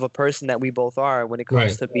nice of a person that we both are when it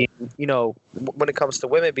comes to being, when it comes to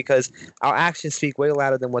women, because our actions speak way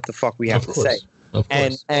louder than what the fuck we have to say. Of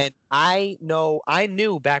course. And I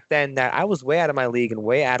knew back then that I was way out of my league and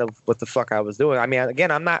way out of what the fuck I was doing. I mean, again,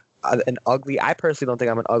 I'm not I personally don't think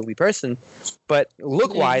I'm an ugly person, but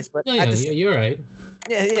look wise, but you're right.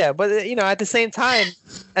 Yeah, but at the same time,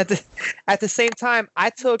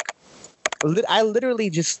 I literally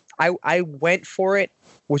just I went for it,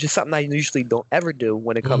 which is something I usually don't ever do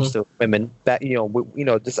when it comes to women. That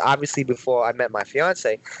just obviously before I met my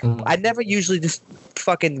fiance, I never usually just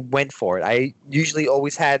fucking went for it. I usually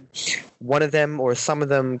always had one of them or some of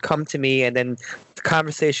them come to me, and then the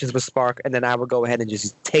conversations would spark, and then I would go ahead and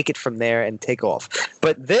just take it from there and take off.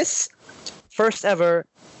 But this first ever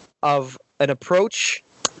of an approach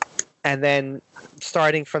and then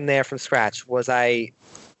starting from there from scratch. Was I,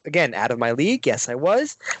 again, out of my league? Yes, I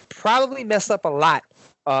was. Probably messed up a lot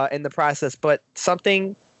in the process, but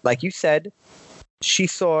something, like you said, she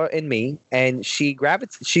saw in me, and she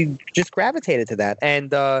just gravitated to that. And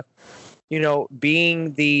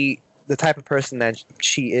being the type of person that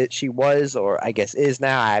she was, or I guess is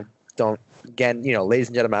now. I don't, again, ladies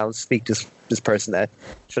and gentlemen, I don't speak to this person that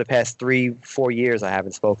for the past 3-4 years I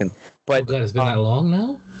haven't spoken. But oh God, it's been that long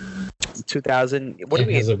now. 2000. What do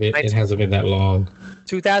we? It hasn't been that long.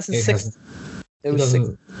 2006. It was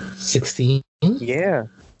 2016. Yeah,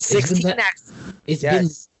 16. It's been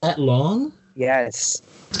that long. Yes,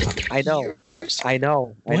 I know.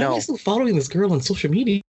 Why am I still following this girl on social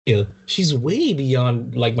media? She's way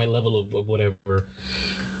beyond like my level of whatever.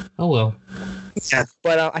 Oh well. Yeah,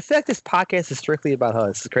 but I feel like this podcast is strictly about her.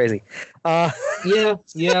 This is crazy. Yeah.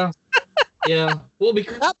 Well,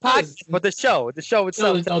 because not podcast, but the show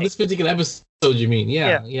itself. Oh, this particular episode, you mean?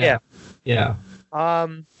 Yeah.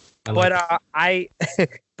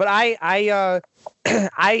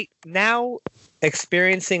 I now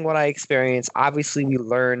experiencing what I experienced. Obviously, we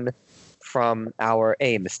learn from our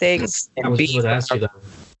mistakes. And I was just going to ask you that.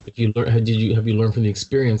 If you learn, have you learned from the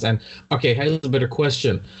experience? And okay, here's a better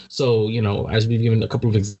question. So, as we've given a couple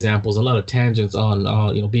of examples, a lot of tangents on,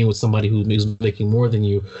 being with somebody who's making more than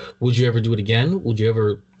you. Would you ever do it again? Would you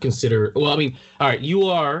ever consider? Well, I mean, all right, you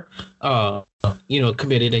are,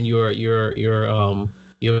 committed, and you're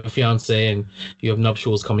you have a fiance and you have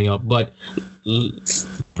nuptials coming up. But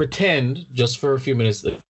pretend just for a few minutes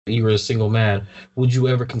that you were a single man. Would you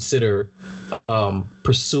ever consider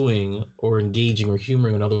pursuing or engaging or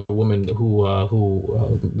humoring another woman who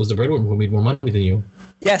was the breadwinner, who made more money than you?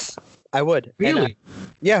 Yes, I would. Really?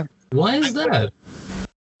 Yeah. Why is that?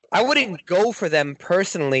 I wouldn't go for them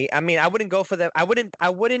personally. I mean, I wouldn't go for them. I wouldn't.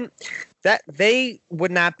 That they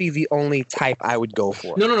would not be the only type I would go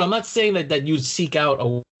for. No. I'm not saying that you'd seek out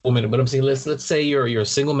a woman, but I'm saying let's say you're a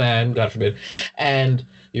single man, God forbid, and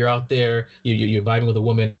you're out there, you're vibing with a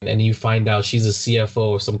woman, and you find out she's a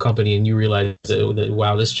CFO of some company, and you realize that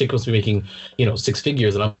wow, this chick must be making 6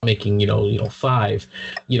 figures, and I'm making 5.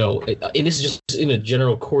 And this is just in a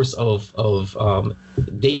general course of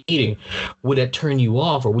dating. Would that turn you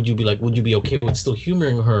off, or would you be okay with still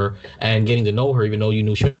humoring her and getting to know her, even though you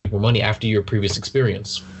knew she would make more money after your previous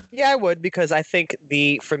experience? Yeah, I would, because I think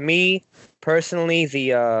for me personally,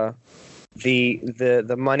 the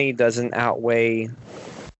money doesn't outweigh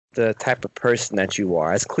the type of person that you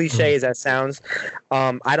are. As cliche as that sounds,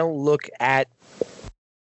 I don't look at,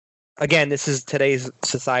 again, this is today's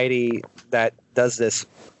society that does this.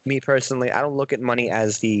 Me personally, I don't look at money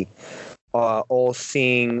as the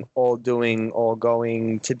all-seeing, all-doing,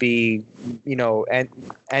 all-going to be,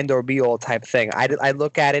 end or be all type thing. I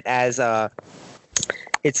look at it as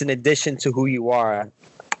it's an addition to who you are.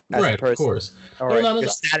 Right, of course.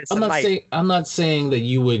 I'm not saying that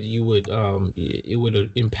you would it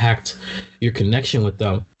would impact your connection with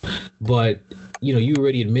them, but you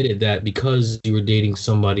already admitted that because you were dating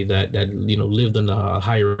somebody that lived on the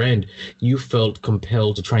higher end, you felt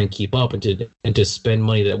compelled to try and keep up and to spend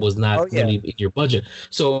money that was not really in your budget.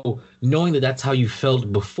 So knowing that that's how you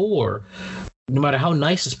felt before, no matter how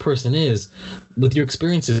nice this person is, with your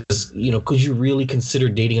experiences, could you really consider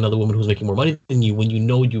dating another woman who's making more money than you when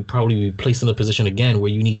you probably be placed in a position again where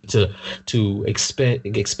you need to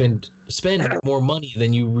spend more money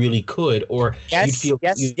than you really could, or yes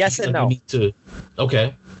and no. You need to,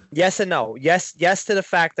 okay. Yes and no. Yes to the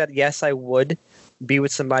fact that yes, I would be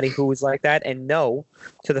with somebody who was like that, and no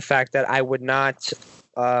to the fact that I would not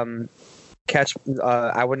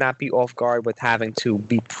I would not be off guard with having to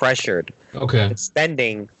be pressured. Okay. And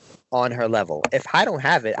spending on her level. If I don't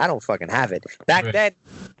have it, I don't fucking have it. Back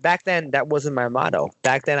then, that wasn't my motto.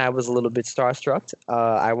 Back then, I was a little bit starstruck.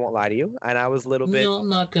 I won't lie to you, and I was a little bit. No, I'm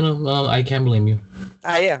not gonna. I can't blame you.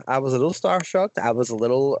 Yeah, I was a little starstruck. I was a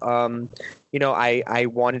little. I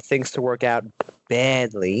wanted things to work out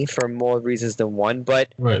badly for more reasons than one.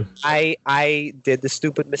 But right. I did the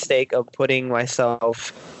stupid mistake of putting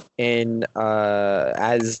myself in,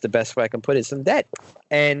 as the best way I can put it, some debt,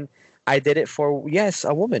 and I did it for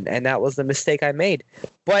a woman, and that was the mistake I made.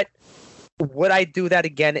 But would I do that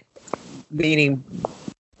again? Meaning,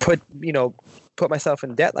 put myself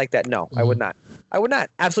in debt like that? No, I would not. I would not.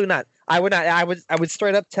 Absolutely not. I would not. I would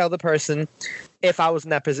straight up tell the person, if I was in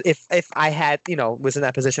that position, if I had was in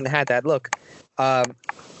that position and had that look,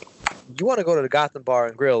 you want to go to the Gotham Bar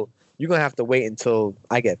and Grill, you're gonna have to wait until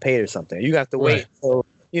I get paid or something. You have to wait until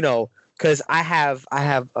because I have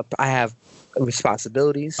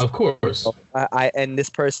responsibilities. Of course. And this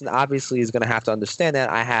person obviously is going to have to understand that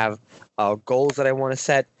I have goals that I want to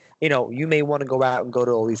set. you may want to go out and go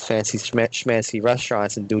to all these fancy schmancy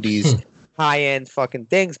restaurants and do these high end fucking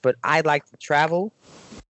things, but I like to travel.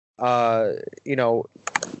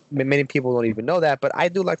 Many people don't even know that, but I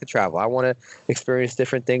do like to travel. I want to experience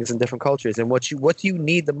different things in different cultures. And what do you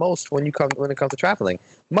need the most when it comes to traveling?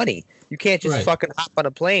 Money. You can't just fucking hop on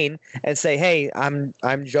a plane and say, "Hey, I'm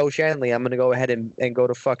Joe Shanley. I'm going to go ahead and go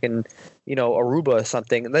to fucking Aruba or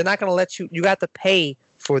something." And they're not going to let you. You got to pay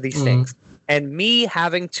for these things. And me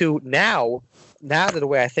having to now that the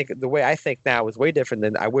way I think now is way different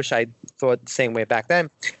than I wish I thought the same way back then.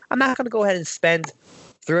 I'm not going to go ahead and spend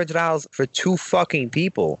 $300 for two fucking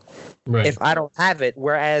people if I don't have it.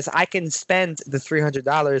 Whereas I can spend the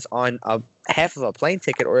 $300 on a half of a plane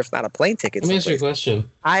ticket, or if not a plane ticket. Let me ask you a question.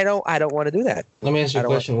 I don't want to do that. Let me ask you a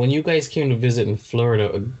question. When you guys came to visit in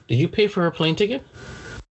Florida, did you pay for a plane ticket?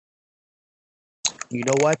 You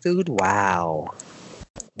know what, dude? Wow.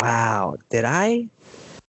 Did I?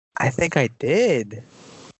 I think I did.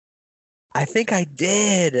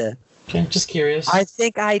 Okay, just curious. I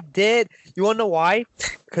think I did. You want to know why?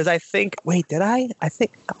 Because I think. Wait, did I? I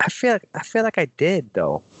feel like I did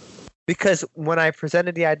though. Because when I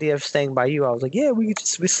presented the idea of staying by you, I was like, "Yeah, we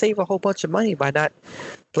save a whole bunch of money by not,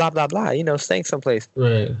 blah blah blah." Staying someplace.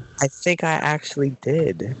 Right. I think I actually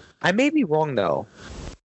did. I may be wrong though.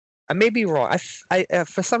 I may be wrong. I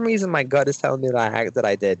for some reason my gut is telling me that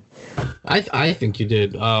I did. I think you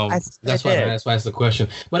did. That's why that's the question.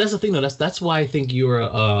 But that's the thing, though. That's why I think you're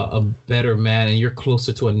a better man, and you're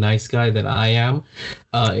closer to a nice guy than I am.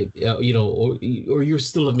 Or you're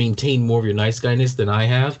still maintained more of your nice guyness than I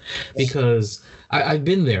have, because I've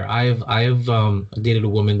been there. I have dated a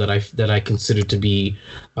woman that I consider to be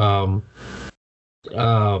in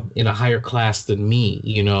a higher class than me.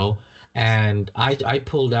 And I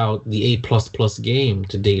pulled out the A++ game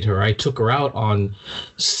to date her. I took her out on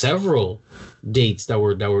several dates that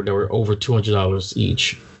were over $200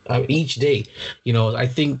 each date. I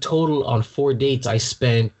think total on 4 dates I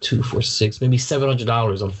spent $2, $4, $6, maybe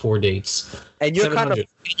 $700 on 4 dates. And you're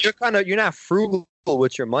not frugal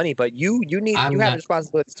with your money, but you have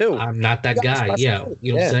responsibilities too. I'm not that guy. Yeah,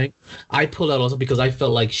 you know what I'm saying. I pulled out also because I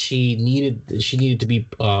felt like she needed to be.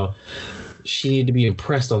 She needed to be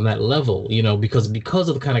impressed on that level, because of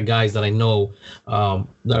the kind of guys that I know that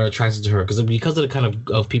are attracted to her, because of the kind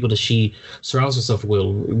of people that she surrounds herself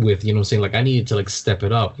with, saying like I needed to like step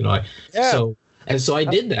it up, So I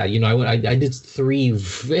did that, I did 3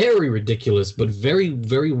 very ridiculous but very,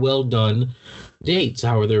 very well done dates.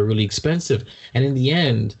 However, they're really expensive, and in the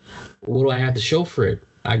end, what do I have to show for it?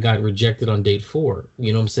 I got rejected on date 4.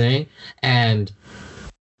 You know what I'm saying? And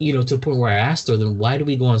to the point where I asked her, then why do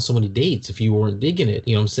we go on so many dates if you weren't digging it?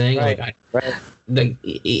 You know what I'm saying? Right.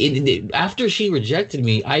 After she rejected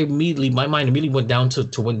me, my mind immediately went down to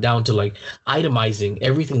like itemizing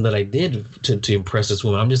everything that I did to impress this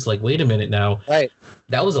woman. I'm just like, wait a minute now. Right.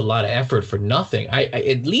 That was a lot of effort for nothing. I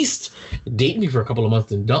at least date me for a couple of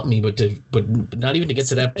months and dump me, but not even to get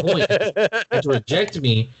to that point, and to reject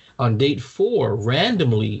me on date 4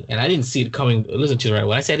 randomly, and I didn't see it coming. Listen to the right.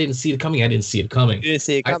 When I say I didn't see it coming, I didn't see it coming. You didn't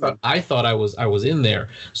see it coming. I thought I was in there.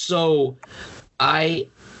 So I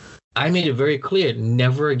made it very clear,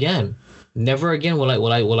 never again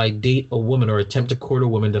will I date a woman or attempt to court a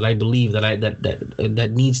woman that I believe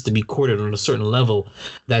that needs to be courted on a certain level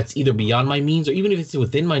that's either beyond my means, or even if it's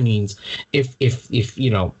within my means. If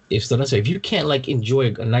you can't like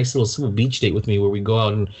enjoy a nice little simple beach date with me where we go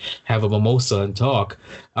out and have a mimosa and talk,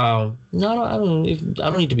 I don't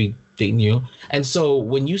need to be dating you. And so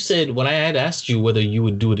when I had asked you whether you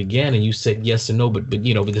would do it again, and you said yes and no, but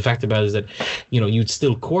the fact about it is that you'd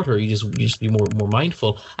still court her, you just be more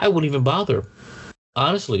mindful. I wouldn't even bother,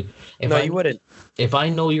 honestly. You wouldn't. If I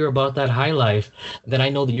know you're about that high life, then I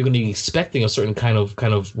know that you're going to be expecting a certain kind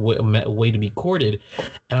of way to be courted,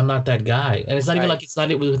 and I'm not that guy. And it's not even like it's not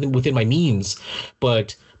within my means,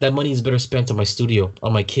 but that money is better spent on my studio,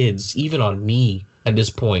 on my kids, even on me at this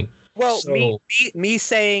point. Well, so, me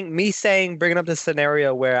saying bringing up this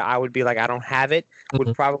scenario where I would be like, I don't have it,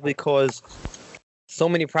 would probably cause so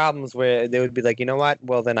many problems where they would be like, you know what?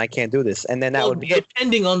 Well, then I can't do this, and then that would be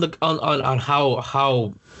depending on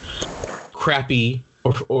how crappy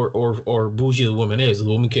or bougie the woman is. The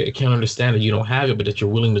woman can't understand that you don't have it, but that you're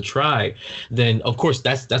willing to try. Then of course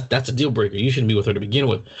that's a deal breaker. You shouldn't be with her to begin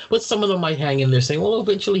with. But some of them might hang in there saying, well,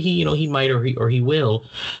 eventually he might or he will,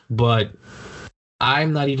 but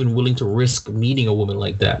I'm not even willing to risk meeting a woman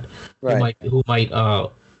like that, right, who might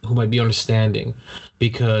be understanding,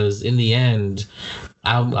 because in the end,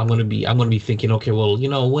 I'm gonna be thinking, okay, well,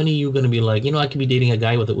 when are you gonna be like, I could be dating a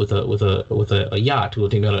guy with a yacht, who will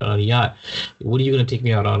take me out on a yacht. What are you gonna take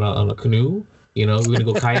me out on a canoe? You know, we're gonna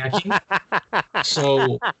go kayaking.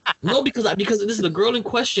 So no, because this is the girl in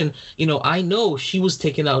question. You know, I know she was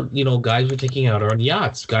taking out. You know, guys were taking out her on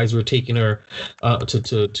yachts. Guys were taking her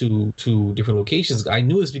to different locations. I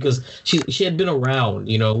knew this because she had been around.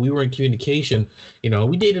 You know, we were in communication. You know,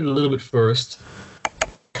 we dated a little bit first.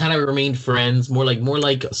 Kind of remained friends, more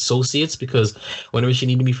like associates, because whenever she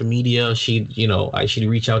needed me for media, she'd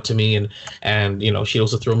reach out to me and you know, she'd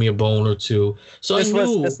also throw me a bone or two. So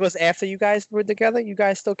this was after you guys were together. You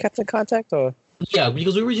guys still kept in contact, or? Yeah,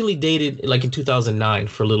 because we originally dated like in 2009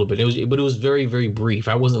 for a little bit. It was very, very brief.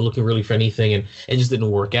 I wasn't looking really for anything, and it just didn't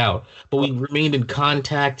work out. But we remained in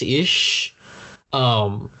contact-ish.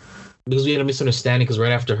 Because we had a misunderstanding. Because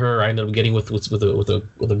right after her, I ended up getting with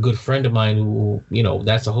a good friend of mine who, you know,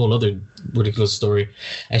 that's a whole other ridiculous story.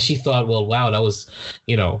 And she thought, well, wow, that was,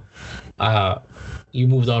 you know, you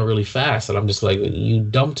moved on really fast. And I'm just like, you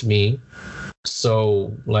dumped me.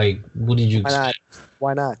 So like, what did you?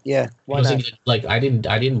 Why not? Yeah, why not? Not? Like I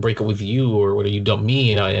didn't break up with you, or whether you dumped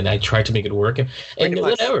me, and I tried to make it work, and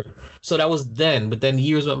whatever. So that was then. But then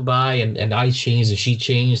years went by, and I changed, and she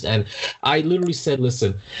changed, and I literally said,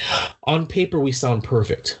 listen, on paper we sound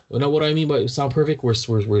perfect. You know what I mean by sound perfect? We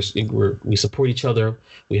support each other,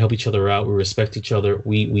 we help each other out, we respect each other,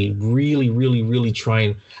 we really, really, really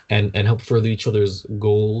try and help further each other's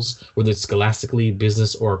goals, whether it's scholastically,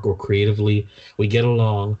 business, or creatively. We get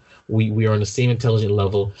along. We are on the same intelligent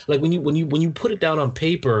level. Like when you put it down on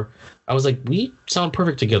paper, I was like, we sound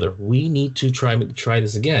perfect together. We need to try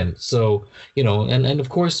this again. So, you know, and of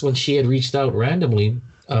course, when she had reached out randomly,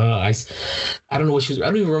 I don't know what I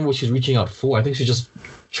don't even remember what she was reaching out for. I think she was just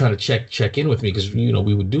trying to check in with me, because, you know,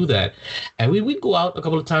 we would do that, and we'd go out a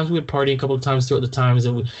couple of times. We would party a couple of times throughout the times,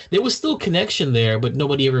 and there was still connection there, but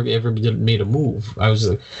nobody ever made a move. I was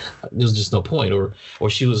like, there was just no point, or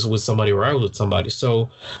she was with somebody, or I was with somebody. So,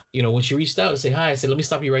 you know, when she reached out and say hi, I said, let me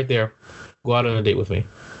stop you right there. Go out on a date with me.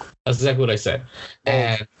 That's exactly what I said.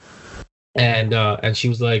 And she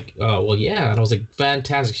was like, well, yeah. And I was like,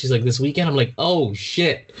 fantastic. She's like, this weekend? I'm like, oh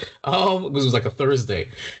shit. It was like a Thursday,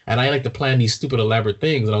 and I like to plan these stupid elaborate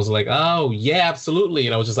things. And I was like, oh yeah, absolutely.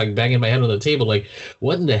 And I was just like banging my head on the table, like,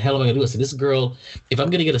 what in the hell am I gonna do? I said, this girl, if I'm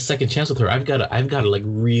gonna get a second chance with her, I've got to like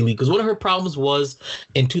really, because one of her problems was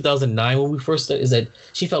in 2009 when we first started, is that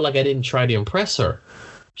she felt like I didn't try to impress her.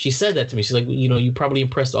 She said that to me. She's like, you know, you probably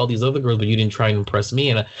impressed all these other girls, but you didn't try and impress me.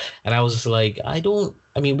 And I was just like, I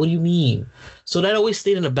mean, what do you mean? So that always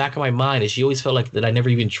stayed in the back of my mind, and she always felt like that I never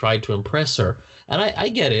even tried to impress her. And I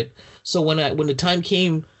get it. So when the time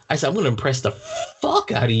came, I said, I'm going to impress the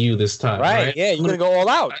fuck out of you this time. Right? Yeah, you're going to go all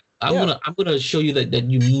out. I'm gonna show you that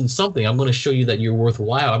you mean something. I'm gonna show you that you're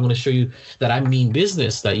worthwhile. I'm gonna show you that I mean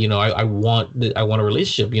business. That, you know, I want a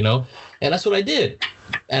relationship. You know, and that's what I did.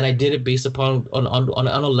 And I did it based upon on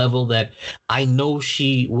a level that I know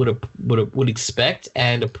she would expect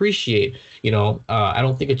and appreciate. You know, I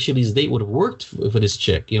don't think a Chili's date would have worked for this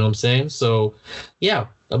chick. You know what I'm saying? So, yeah,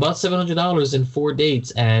 about $700 in 4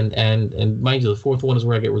 dates, and mind you, the fourth one is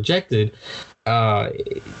where I get rejected. I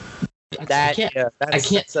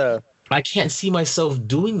can't see myself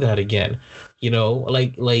doing that again. You know,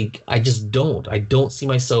 like I just don't. I don't see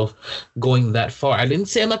myself going that far. I didn't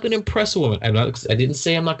say I'm not going to impress a woman. I didn't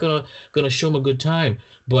say I'm not gonna show them a good time.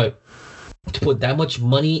 But to put that much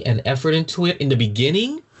money and effort into it in the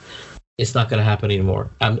beginning, it's not going to happen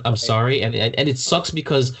anymore. I'm sorry, and it sucks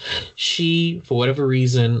because she, for whatever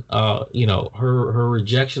reason, you know, her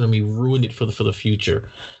rejection of me ruined it for the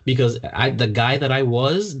future, because the guy that I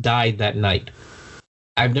was died that night.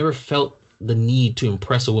 I've never felt the need to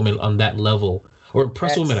impress a woman on that level, or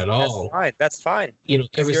impress a woman at all. That's fine. You know,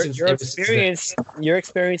 your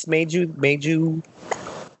experience made you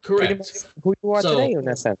correct who you are today in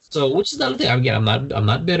that sense. So, which is another thing. Again, I'm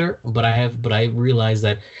not bitter, but I realize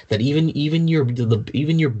that even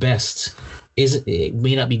your best it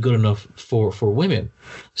may not be good enough for women.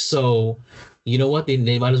 So, you know what?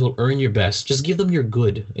 They might as well earn your best. Just give them your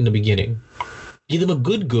good in the beginning. Give them a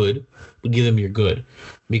good, but give them your good,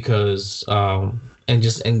 because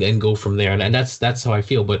and go from there. And that's how I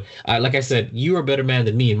feel. But like I said, you are a better man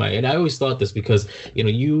than me. And I always thought this, because, you know,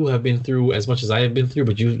 you have been through as much as I have been through,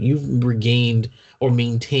 but you've regained or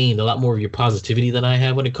maintained a lot more of your positivity than I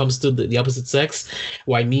have when it comes to the opposite sex.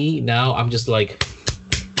 Why me? Now I'm just like,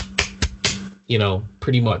 you know,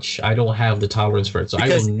 pretty much I don't have the tolerance for it. So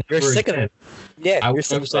because I will you're sick of it. Yeah, I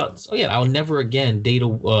will never again date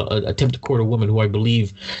attempt to court a woman who I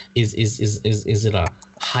believe is in a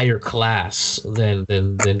higher class than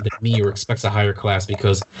me, or expects a higher class,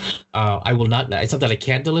 because I will not. It's not that I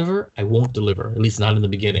can't deliver. I won't deliver, at least not in the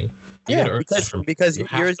beginning. Yeah, because you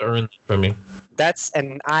have to earn it from me.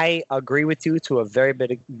 and I agree with you to a very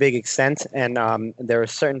big extent. And there are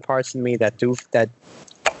certain parts of me that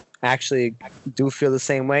actually do feel the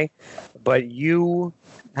same way. But you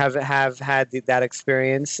have had that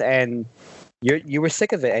experience, and you were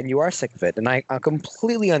sick of it, and you are sick of it, and I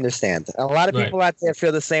completely understand. A lot of people out there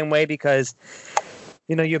feel the same way because,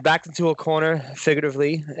 you know, you're backed into a corner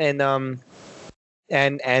figuratively, and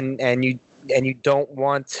you don't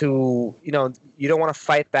want to, you know, you don't want to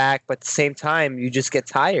fight back, but at the same time, you just get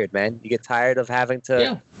tired, man. You get tired of having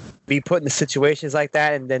to be put in situations like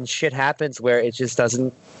that, and then shit happens where it just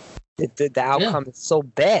doesn't. The outcome is so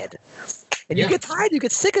bad. And you get tired, you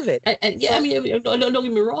get sick of it. And I mean, don't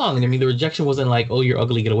get me wrong. I mean, the rejection wasn't like, "Oh, you're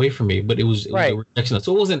ugly, get away from me," but it was a rejection.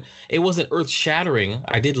 So it wasn't earth shattering.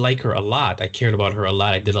 I did like her a lot. I cared about her a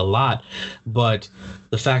lot. I did a lot, but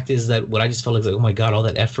the fact is that what I just felt like, oh my God, all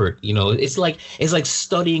that effort. You know, it's like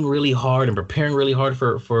studying really hard and preparing really hard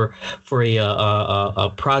for a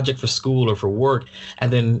project for school or for work,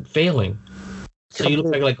 and then failing. So you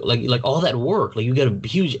look like all that work, like you get a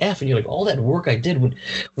huge F, and you're like, all that work I did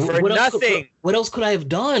for nothing. What else could I have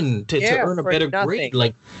done to earn a better grade?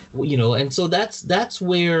 Like, you know, and so that's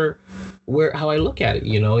where how I look at it.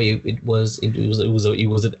 You know, it was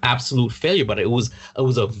an absolute failure, but it was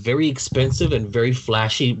a very expensive and very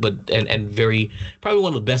flashy, and very probably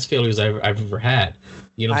one of the best failures I've ever had.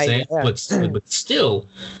 You know what I'm saying? But still,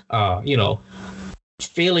 you know,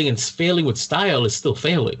 failing with style is still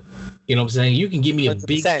failing. You know what I'm saying? You can give me a 100%.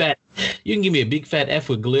 big fat F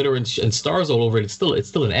with glitter and stars all over it. It's still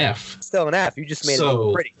an F. Still an F. You just made it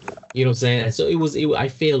look pretty. You know what I'm saying? So I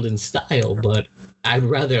failed in style, but I'd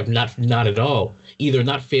rather have not at all. Either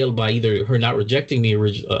not failed by either her not rejecting me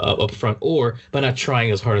up front, or by not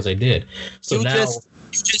trying as hard as I did. So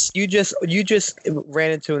you just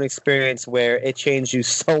ran into an experience where it changed you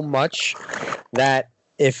so much that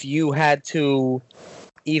if you had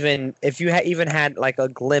like a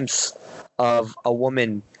glimpse of a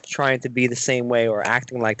woman trying to be the same way or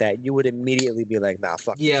acting like that, you would immediately be like, nah,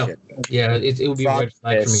 fuck this shit. Yeah, it would be a red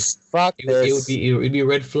flag for me. Fuck this. It would be a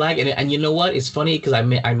red flag, and you know what? It's funny because I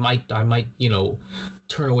might you know,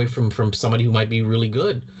 turn away from somebody who might be really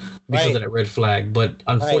good because of that red flag. But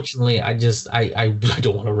unfortunately, I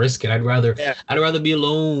don't want to risk it. I'd rather be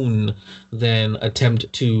alone than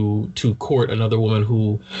attempt to court another woman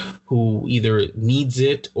who either needs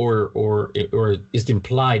it or is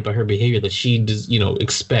implied by her behavior that she does, you know,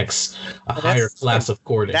 expects a higher class of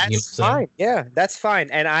courting. That's fine. Yeah, that's fine.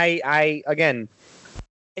 And I again,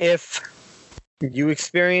 if you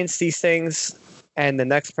experience these things and the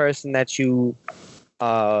next person that you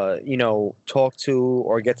you know, talk to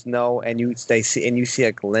or get to know, and you see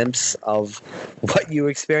a glimpse of what you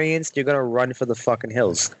experienced, you're gonna run for the fucking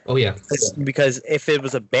hills. Oh yeah. Because if it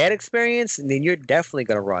was a bad experience, then you're definitely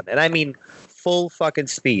gonna run, and I mean full fucking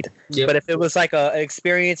speed. Yep. But if it was like an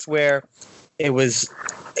experience where it was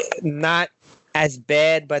not as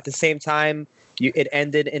bad, but at the same time it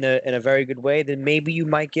ended in a very good way, then maybe you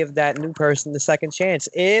might give that new person the second chance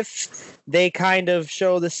if they kind of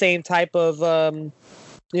show the same type of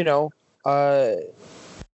you know,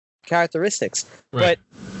 characteristics. Right.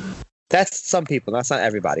 But that's some people. That's not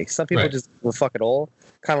everybody. Some people just will fuck it all,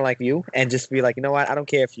 kind of like you, and just be like, you know what? I don't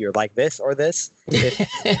care if you're like this or this. If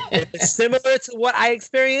it's similar to what I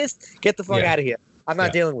experienced, get the fuck out of here. I'm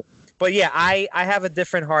not dealing with it. But yeah, I have a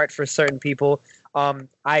different heart for certain people.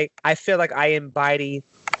 I feel like I embody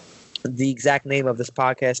the exact name of this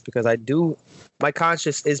podcast because I do. My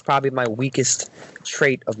conscience is probably my weakest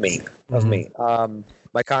trait of me.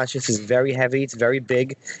 My conscience is very heavy. It's very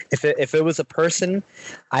big. If it was a person,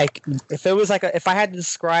 if I had to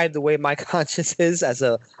describe the way my conscience is as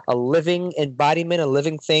a living embodiment, a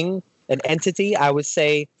living thing, an entity, I would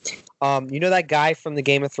say, you know that guy from the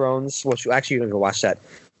Game of Thrones? Well, actually, you're gonna go watch that.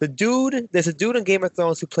 There's a dude in Game of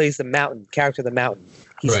Thrones who plays the character the Mountain.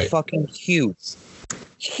 He's fucking huge.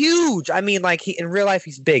 Huge. I mean, like in real life,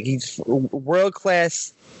 he's big. He's world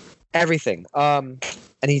class, everything. And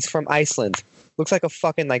he's from Iceland. Looks like a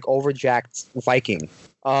fucking like overjacked Viking.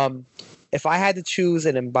 If I had to choose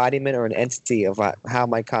an embodiment or an entity of how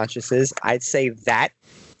my conscience is, I'd say that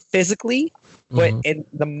physically, but in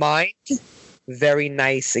the mind, very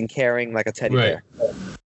nice and caring, like a teddy bear.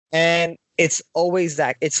 And it's always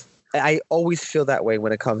that. I always feel that way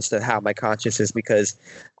when it comes to how my conscience is because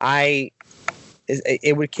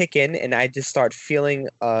it would kick in and I just start feeling,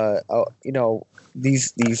 you know,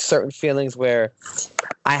 these certain feelings where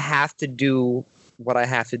I have to do what I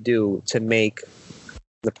have to do to make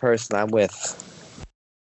the person I'm with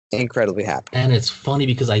incredibly happy. And it's funny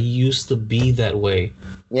because I used to be that way.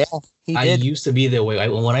 Yeah, I used to be that way.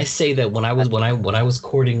 When I say that, when I was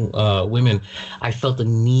courting women, I felt the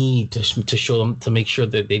need to show them, to make sure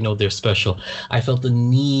that they know they're special. I felt the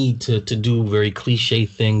need to do very cliche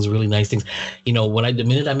things, really nice things. You know, the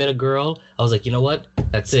minute I met a girl, I was like, you know what?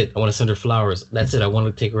 That's it. I want to send her flowers. That's it. I want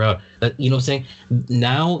to take her out. You know what I'm saying?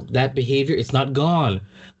 Now that behavior, it's not gone,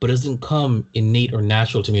 but it doesn't come innate or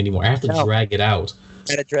natural to me anymore. I have to drag it out.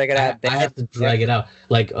 Gotta drag it out. I have to drag it out.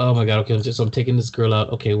 Like, oh my god, okay, so I'm taking this girl out.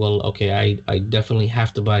 Okay, I definitely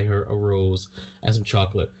have to buy her a rose and some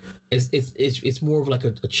chocolate. It's more of like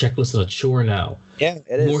a checklist and a chore now. Yeah,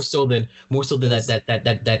 it is. More so than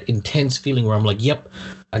that intense feeling where I'm like, yep,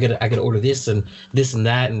 I gotta order this and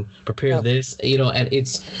that and prepare this, you know. And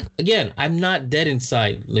it's, again, I'm not dead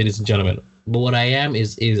inside, ladies and gentlemen. But what I am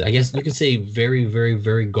is I guess you can say very, very,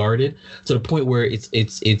 very guarded, to the point where it's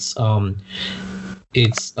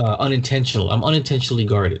unintentional. I'm unintentionally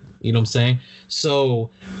guarded. You know what I'm saying? So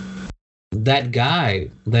that guy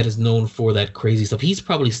that is known for that crazy stuff, he's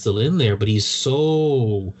probably still in there, but he's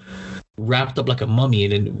so wrapped up like a mummy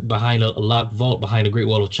and then behind a locked vault behind a Great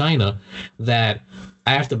Wall of China that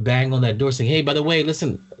I have to bang on that door saying, hey, by the way,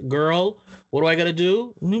 listen, girl, what do I got to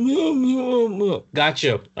do?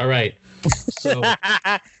 Gotcha. All right. So,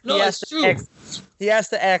 no, it's true. He has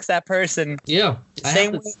to ask that person. Yeah.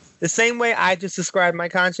 The same way I just described my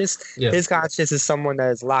conscious. Yeah. His conscious is someone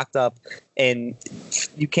that is locked up, and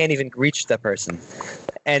you can't even reach that person.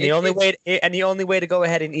 And the only way to go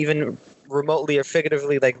ahead and even remotely or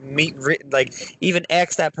figuratively even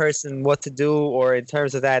ask that person what to do, or in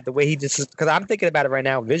terms of that, the way he just, because I'm thinking about it right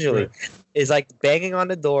now visually, is like banging on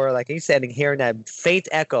the door, like he said, and hearing that faint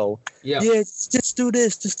echo. Yeah, just do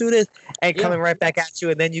this, and coming right back at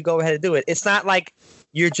you, and then you go ahead and do it. It's not like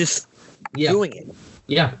you're just doing it.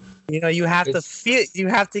 Yeah. You know, you have to feel. You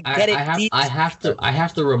have to get it. I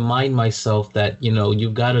have to remind myself that, you know,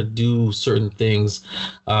 you've got to do certain things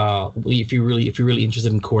if you're really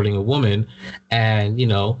interested in courting a woman, and you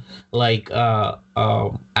know, like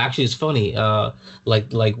actually, it's funny. Like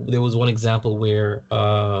there was one example where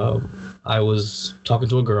I was talking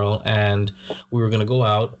to a girl, and we were gonna go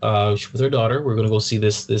out with her daughter. We were gonna go see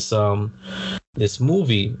this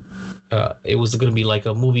movie. It was going to be like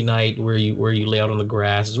a movie night where you lay out on the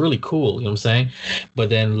grass. It's really cool, you know what I'm saying? But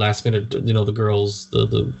then last minute, you know, the girl's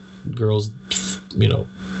you know,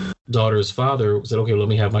 daughter's father said, okay, let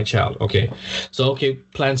me have my child. Okay, so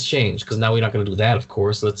plans change, because now we're not going to do that, of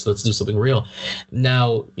course. Let's do something real.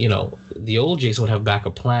 Now, you know, the old Jason would have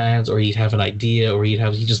backup plans, or he'd have an idea, or he'd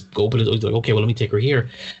just go open it. He's like, okay, well, let me take her here. And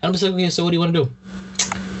I'm just like, okay, so what do you want to do?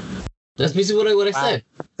 That's basically what I said.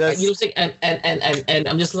 You know what I'm saying? And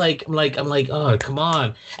I'm just like, I'm like, oh, come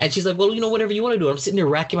on. And she's like, well, you know, whatever you want to do. I'm sitting there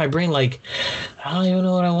racking my brain like, I don't even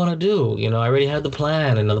know what I want to do. You know, I already had the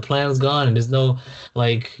plan, and the plan's gone, and there's no,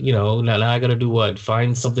 like, you know, now I got to do what?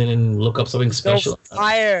 Find something and look up something special. No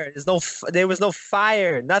fire. There was no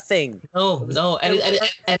fire. Nothing. No. And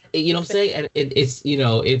you know what I'm saying? And it's, you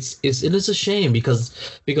know, it's a shame because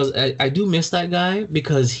I do miss that guy,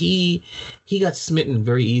 because he got smitten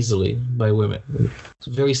very easily by women,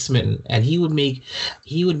 very smitten, and he would make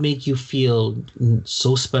you feel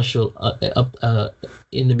so special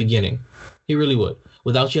in the beginning. He really would,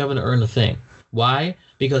 without you having to earn a thing. Why?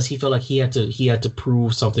 Because he felt like he had to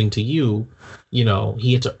prove something to you. You know,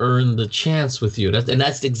 he had to earn the chance with you.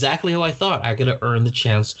 That's exactly how I thought. I gotta earn the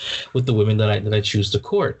chance with the women that I choose to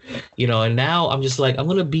court. You know, and now I'm just like, I'm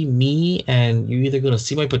gonna be me, and you're either gonna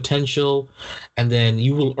see my potential, and then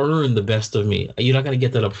you will earn the best of me. You're not gonna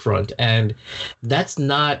get that up front, and that's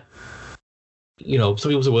not. You know, some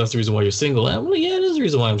people say, well, that's the reason why you're single. I'm like, yeah, it is the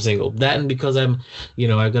reason why I'm single. That, and because I'm, you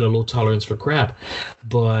know, I've got a low tolerance for crap.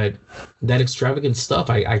 But that extravagant stuff,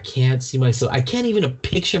 I can't see myself. I can't even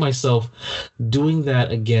picture myself doing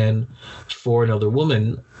that again for another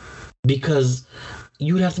woman, because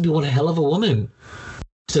you would have to be one hell of a woman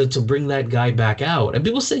to bring that guy back out. And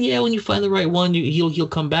people say, yeah, when you find the right one, he'll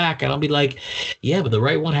come back. And I'll be like, yeah, but the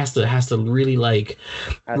right one has to really like,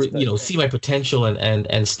 you know, see my potential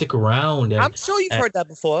and stick around. And, I'm sure you've heard that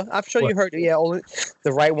before. I'm sure you heard,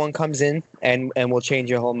 the right one comes in and will change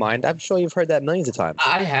your whole mind. I'm sure you've heard that millions of times.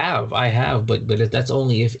 I have, but that's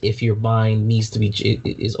only if your mind needs to be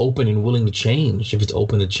is open and willing to change. If it's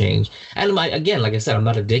open to change, and again, like I said, I'm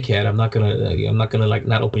not a dickhead. I'm not gonna like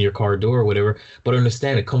not open your car door or whatever. But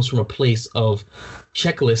understand, it comes from a place of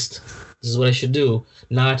checklist. This is what I should do,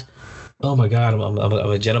 not, oh my God,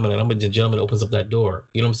 I'm a gentleman, and I'm a gentleman that opens up that door.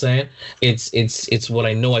 You know what I'm saying? It's what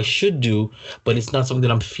I know I should do, but it's not something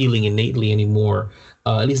that I'm feeling innately anymore.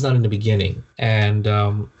 At least not in the beginning. And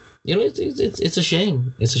You know, it's a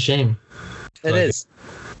shame. It's a shame. It is.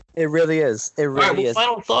 It really is. It really All right, is.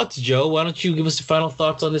 Final thoughts, Joe. Why don't you give us your final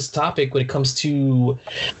thoughts on this topic when it comes to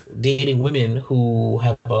dating women who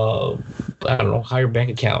have I don't know, higher bank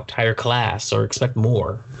account, higher class, or expect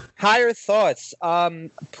more? Higher thoughts.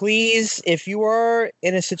 Please, if you are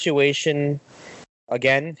in a situation,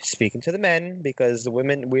 again, speaking to the men, because the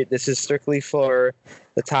women, this is strictly for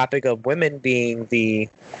the topic of women being the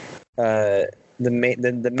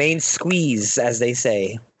main squeeze, as they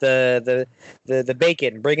say, the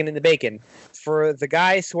bacon, bringing in the bacon. For the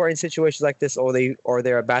guys who are in situations like this, or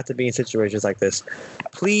they're about to be in situations like this,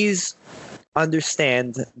 please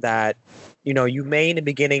understand that, you know, you may in the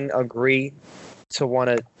beginning agree to want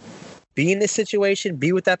to be in this situation,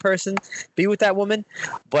 be with that person, be with that woman,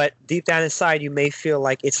 but deep down inside, you may feel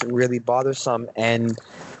like it's really bothersome, and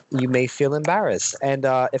you may feel embarrassed. And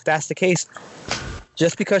if that's the case,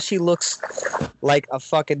 just because she looks like a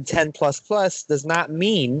fucking 10 plus does not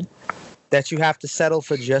mean that you have to settle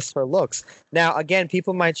for just her looks. Now, again,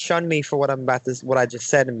 people might shun me for what I just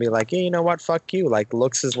said, and be like, yeah, you know what, fuck you. Like,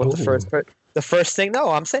 looks is what the first thing. No,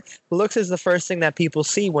 I'm saying looks is the first thing that people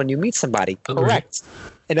see when you meet somebody. Correct.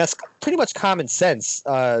 And that's pretty much common sense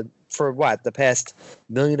for the past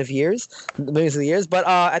millions of years. But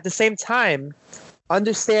at the same time,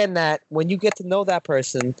 understand that when you get to know that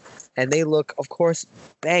person and they look, of course,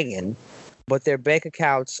 banging, but their bank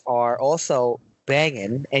accounts are also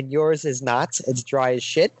banging and yours is not, it's dry as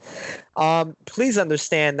shit, please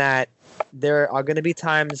understand that there are going to be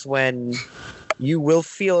times when you will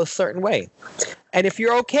feel a certain way. And if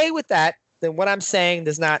you're okay with that, then what I'm saying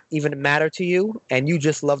does not even matter to you, and you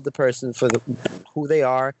just love the person for who they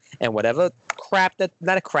are, and whatever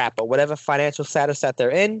whatever financial status that they're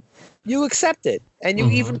in, you accept it. And you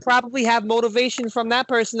even probably have motivation from that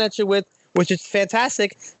person that you're with, which is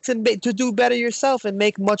fantastic, to do better yourself and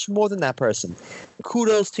make much more than that person.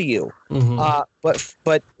 Kudos to you.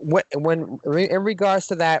 But when in regards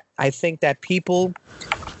to that, I think that people,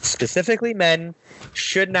 specifically men,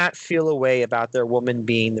 should not feel a way about their woman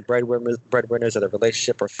being the breadwinners of the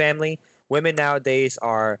relationship or family. Women nowadays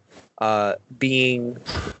are becoming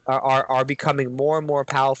more and more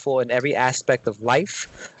powerful in every aspect of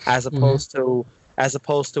life, as opposed to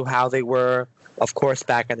how they were, of course,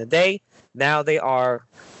 back in the day. Now they are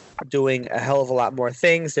doing a hell of a lot more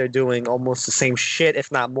things. They're doing almost the same shit, if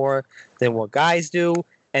not more, than what guys do,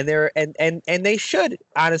 and they should,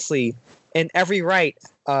 honestly, in every right,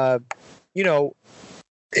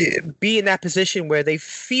 be in that position where they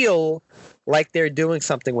feel like they're doing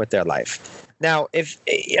something with their life. Now, if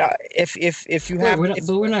you have,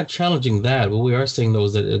 but we're not challenging that. What we are saying though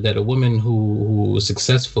is that a woman who is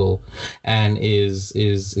successful and is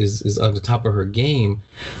on the top of her game,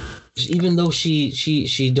 even though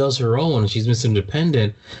she does her own, she's Mr.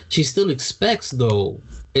 Independent, she still expects, though,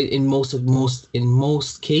 in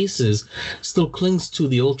most cases, still clings to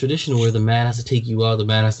the old tradition where the man has to take you out, the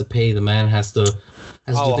man has to pay, the man has to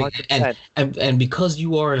do things. And because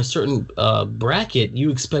you are in a certain bracket, you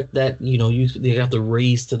expect that they have to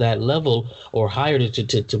raise to that level or higher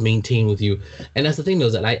to maintain with you. And that's the thing, though,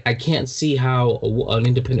 is that I can't see how an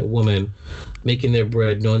independent woman making their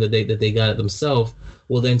bread, knowing that they got it themselves,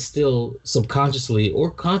 will then still subconsciously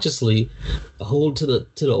or consciously hold to the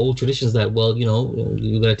old traditions that, well,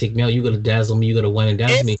 you gotta take me out, you gotta dazzle me, you gotta wine and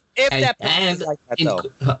dazzle me. If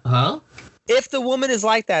the woman is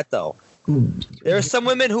like that, though, there are some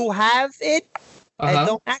women who have it and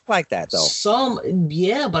don't act like that, though. Some,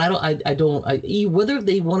 yeah, but I don't. Whether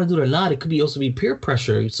they want to do it or not, it could also be peer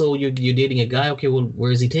pressure. So you're dating a guy. Okay, well,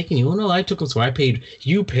 where is he taking you? Oh no, I took him, so I paid.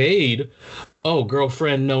 You paid. Oh,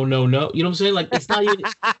 girlfriend, no. You know what I'm saying? Like,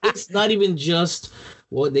 it's not even just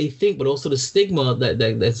what they think, but also the stigma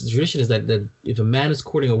that's the tradition is that if a man is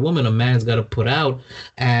courting a woman, a man's got to put out,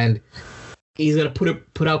 and he's got to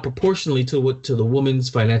put out proportionally to the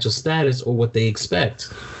woman's financial status or what they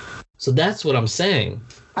expect. So that's what I'm saying.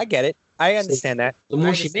 I get it. I understand that. The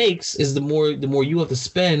more she makes is the more you have to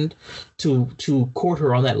spend to court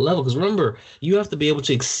her on that level. Because remember, you have to be able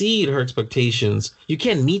to exceed her expectations. You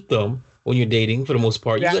can't meet them when you're dating, for the most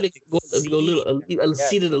part. You got to go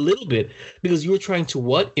exceed it a little bit, because you're trying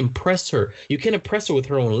to impress her. You can't impress her with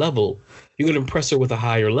her own level. You're going to impress her with a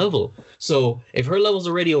higher level. So if her level's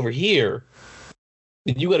already over here,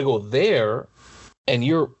 you got to go there, and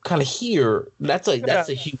you're kind of here. That's a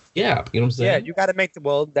huge gap. You know what I'm saying? Yeah, you got to make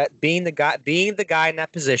being the guy in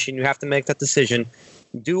that position, you have to make that decision.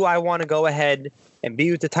 Do I want to go ahead and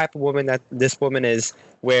be with the type of woman that this woman is,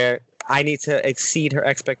 where I need to exceed her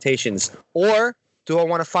expectations, or do I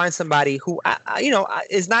want to find somebody who,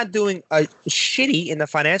 is not doing a shitty in the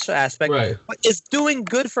financial aspect, Right. but is doing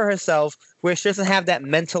good for herself, where she doesn't have that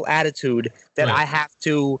mental attitude that Right. I have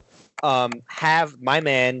to have my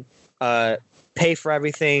man pay for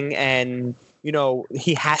everything, and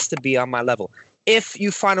he has to be on my level. If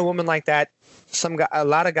you find a woman like that, a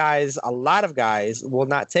lot of guys will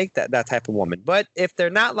not take that type of woman. But if they're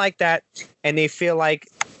not like that and they feel like,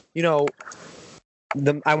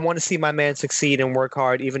 I want to see my man succeed and work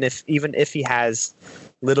hard, even if he has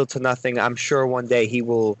little to nothing, I'm sure one day he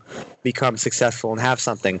will become successful and have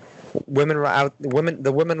something. The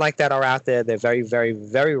women like that are out there. They're very, very,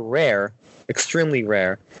 very rare, extremely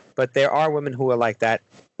rare. But there are women who are like that.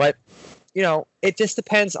 But it just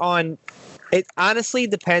depends on. It honestly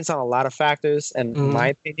depends on a lot of factors. And in my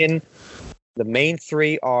opinion, the main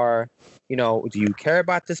three are, do you care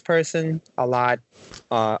about this person a lot?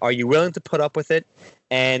 Are you willing to put up with it?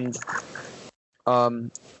 And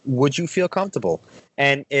would you feel comfortable?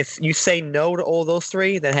 And if you say no to all those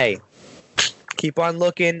three, then hey, keep on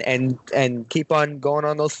looking and keep on going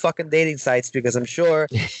on those fucking dating sites, because I'm sure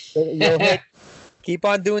you'll hit. Keep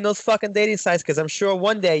on doing those fucking dating sites, because I'm sure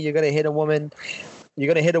one day you're gonna hit a woman. You're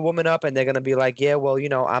gonna hit a woman up, and they're gonna be like, "Yeah, well,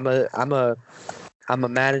 I'm a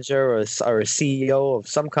manager or a CEO of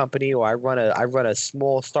some company, or I run a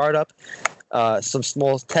small startup, some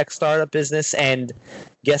small tech startup business, and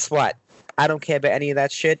guess what? I don't care about any of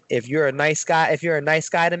that shit. If you're a nice guy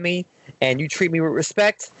to me, and you treat me with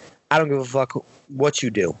respect, I don't give a fuck what you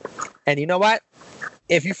do. And you know what?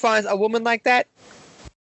 If you find a woman like that,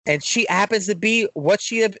 and she happens to be what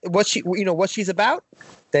she's about,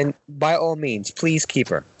 then by all means, please keep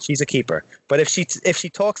her. She's a keeper. But if she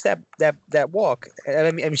talks that walk,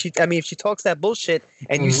 if she talks that bullshit,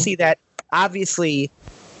 and you see that obviously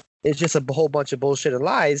it's just a whole bunch of bullshit and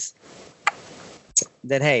lies,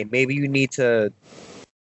 then hey, maybe you need to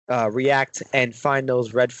react and find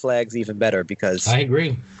those red flags even better, because I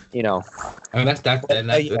agree. And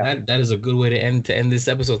that is a good way to end this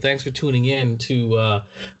episode. Thanks for tuning in to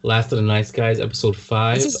Last of the Nice Guys, episode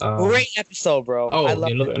 5. This is a great episode, bro. Oh, I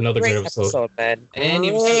love another great episode, man. Any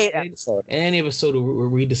episode where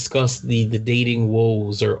we discuss the dating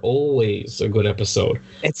woes are always a good episode.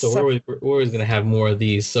 We're always gonna have more of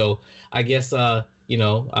these. So I guess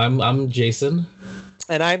I'm Jason.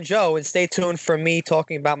 And I'm Joe, and stay tuned for me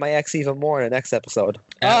talking about my ex even more in the next episode.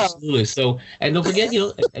 Absolutely. So, and don't forget,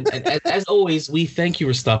 and as always, we thank you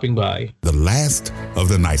for stopping by. The Last of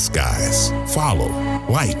the Nice Guys. Follow,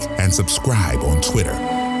 like, and subscribe on Twitter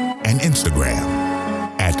and Instagram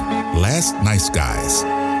at Last Nice Guys,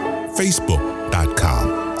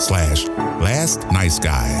 Facebook.com/Last Nice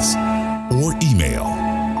Guys, or email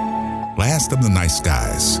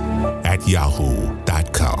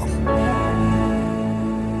lastoftheniceguys@yahoo.com.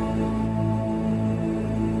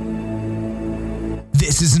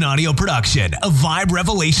 This is an audio production of Vibe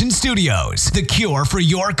Revelation Studios, the cure for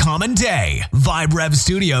your common day.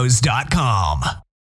 VibeRevStudios.com.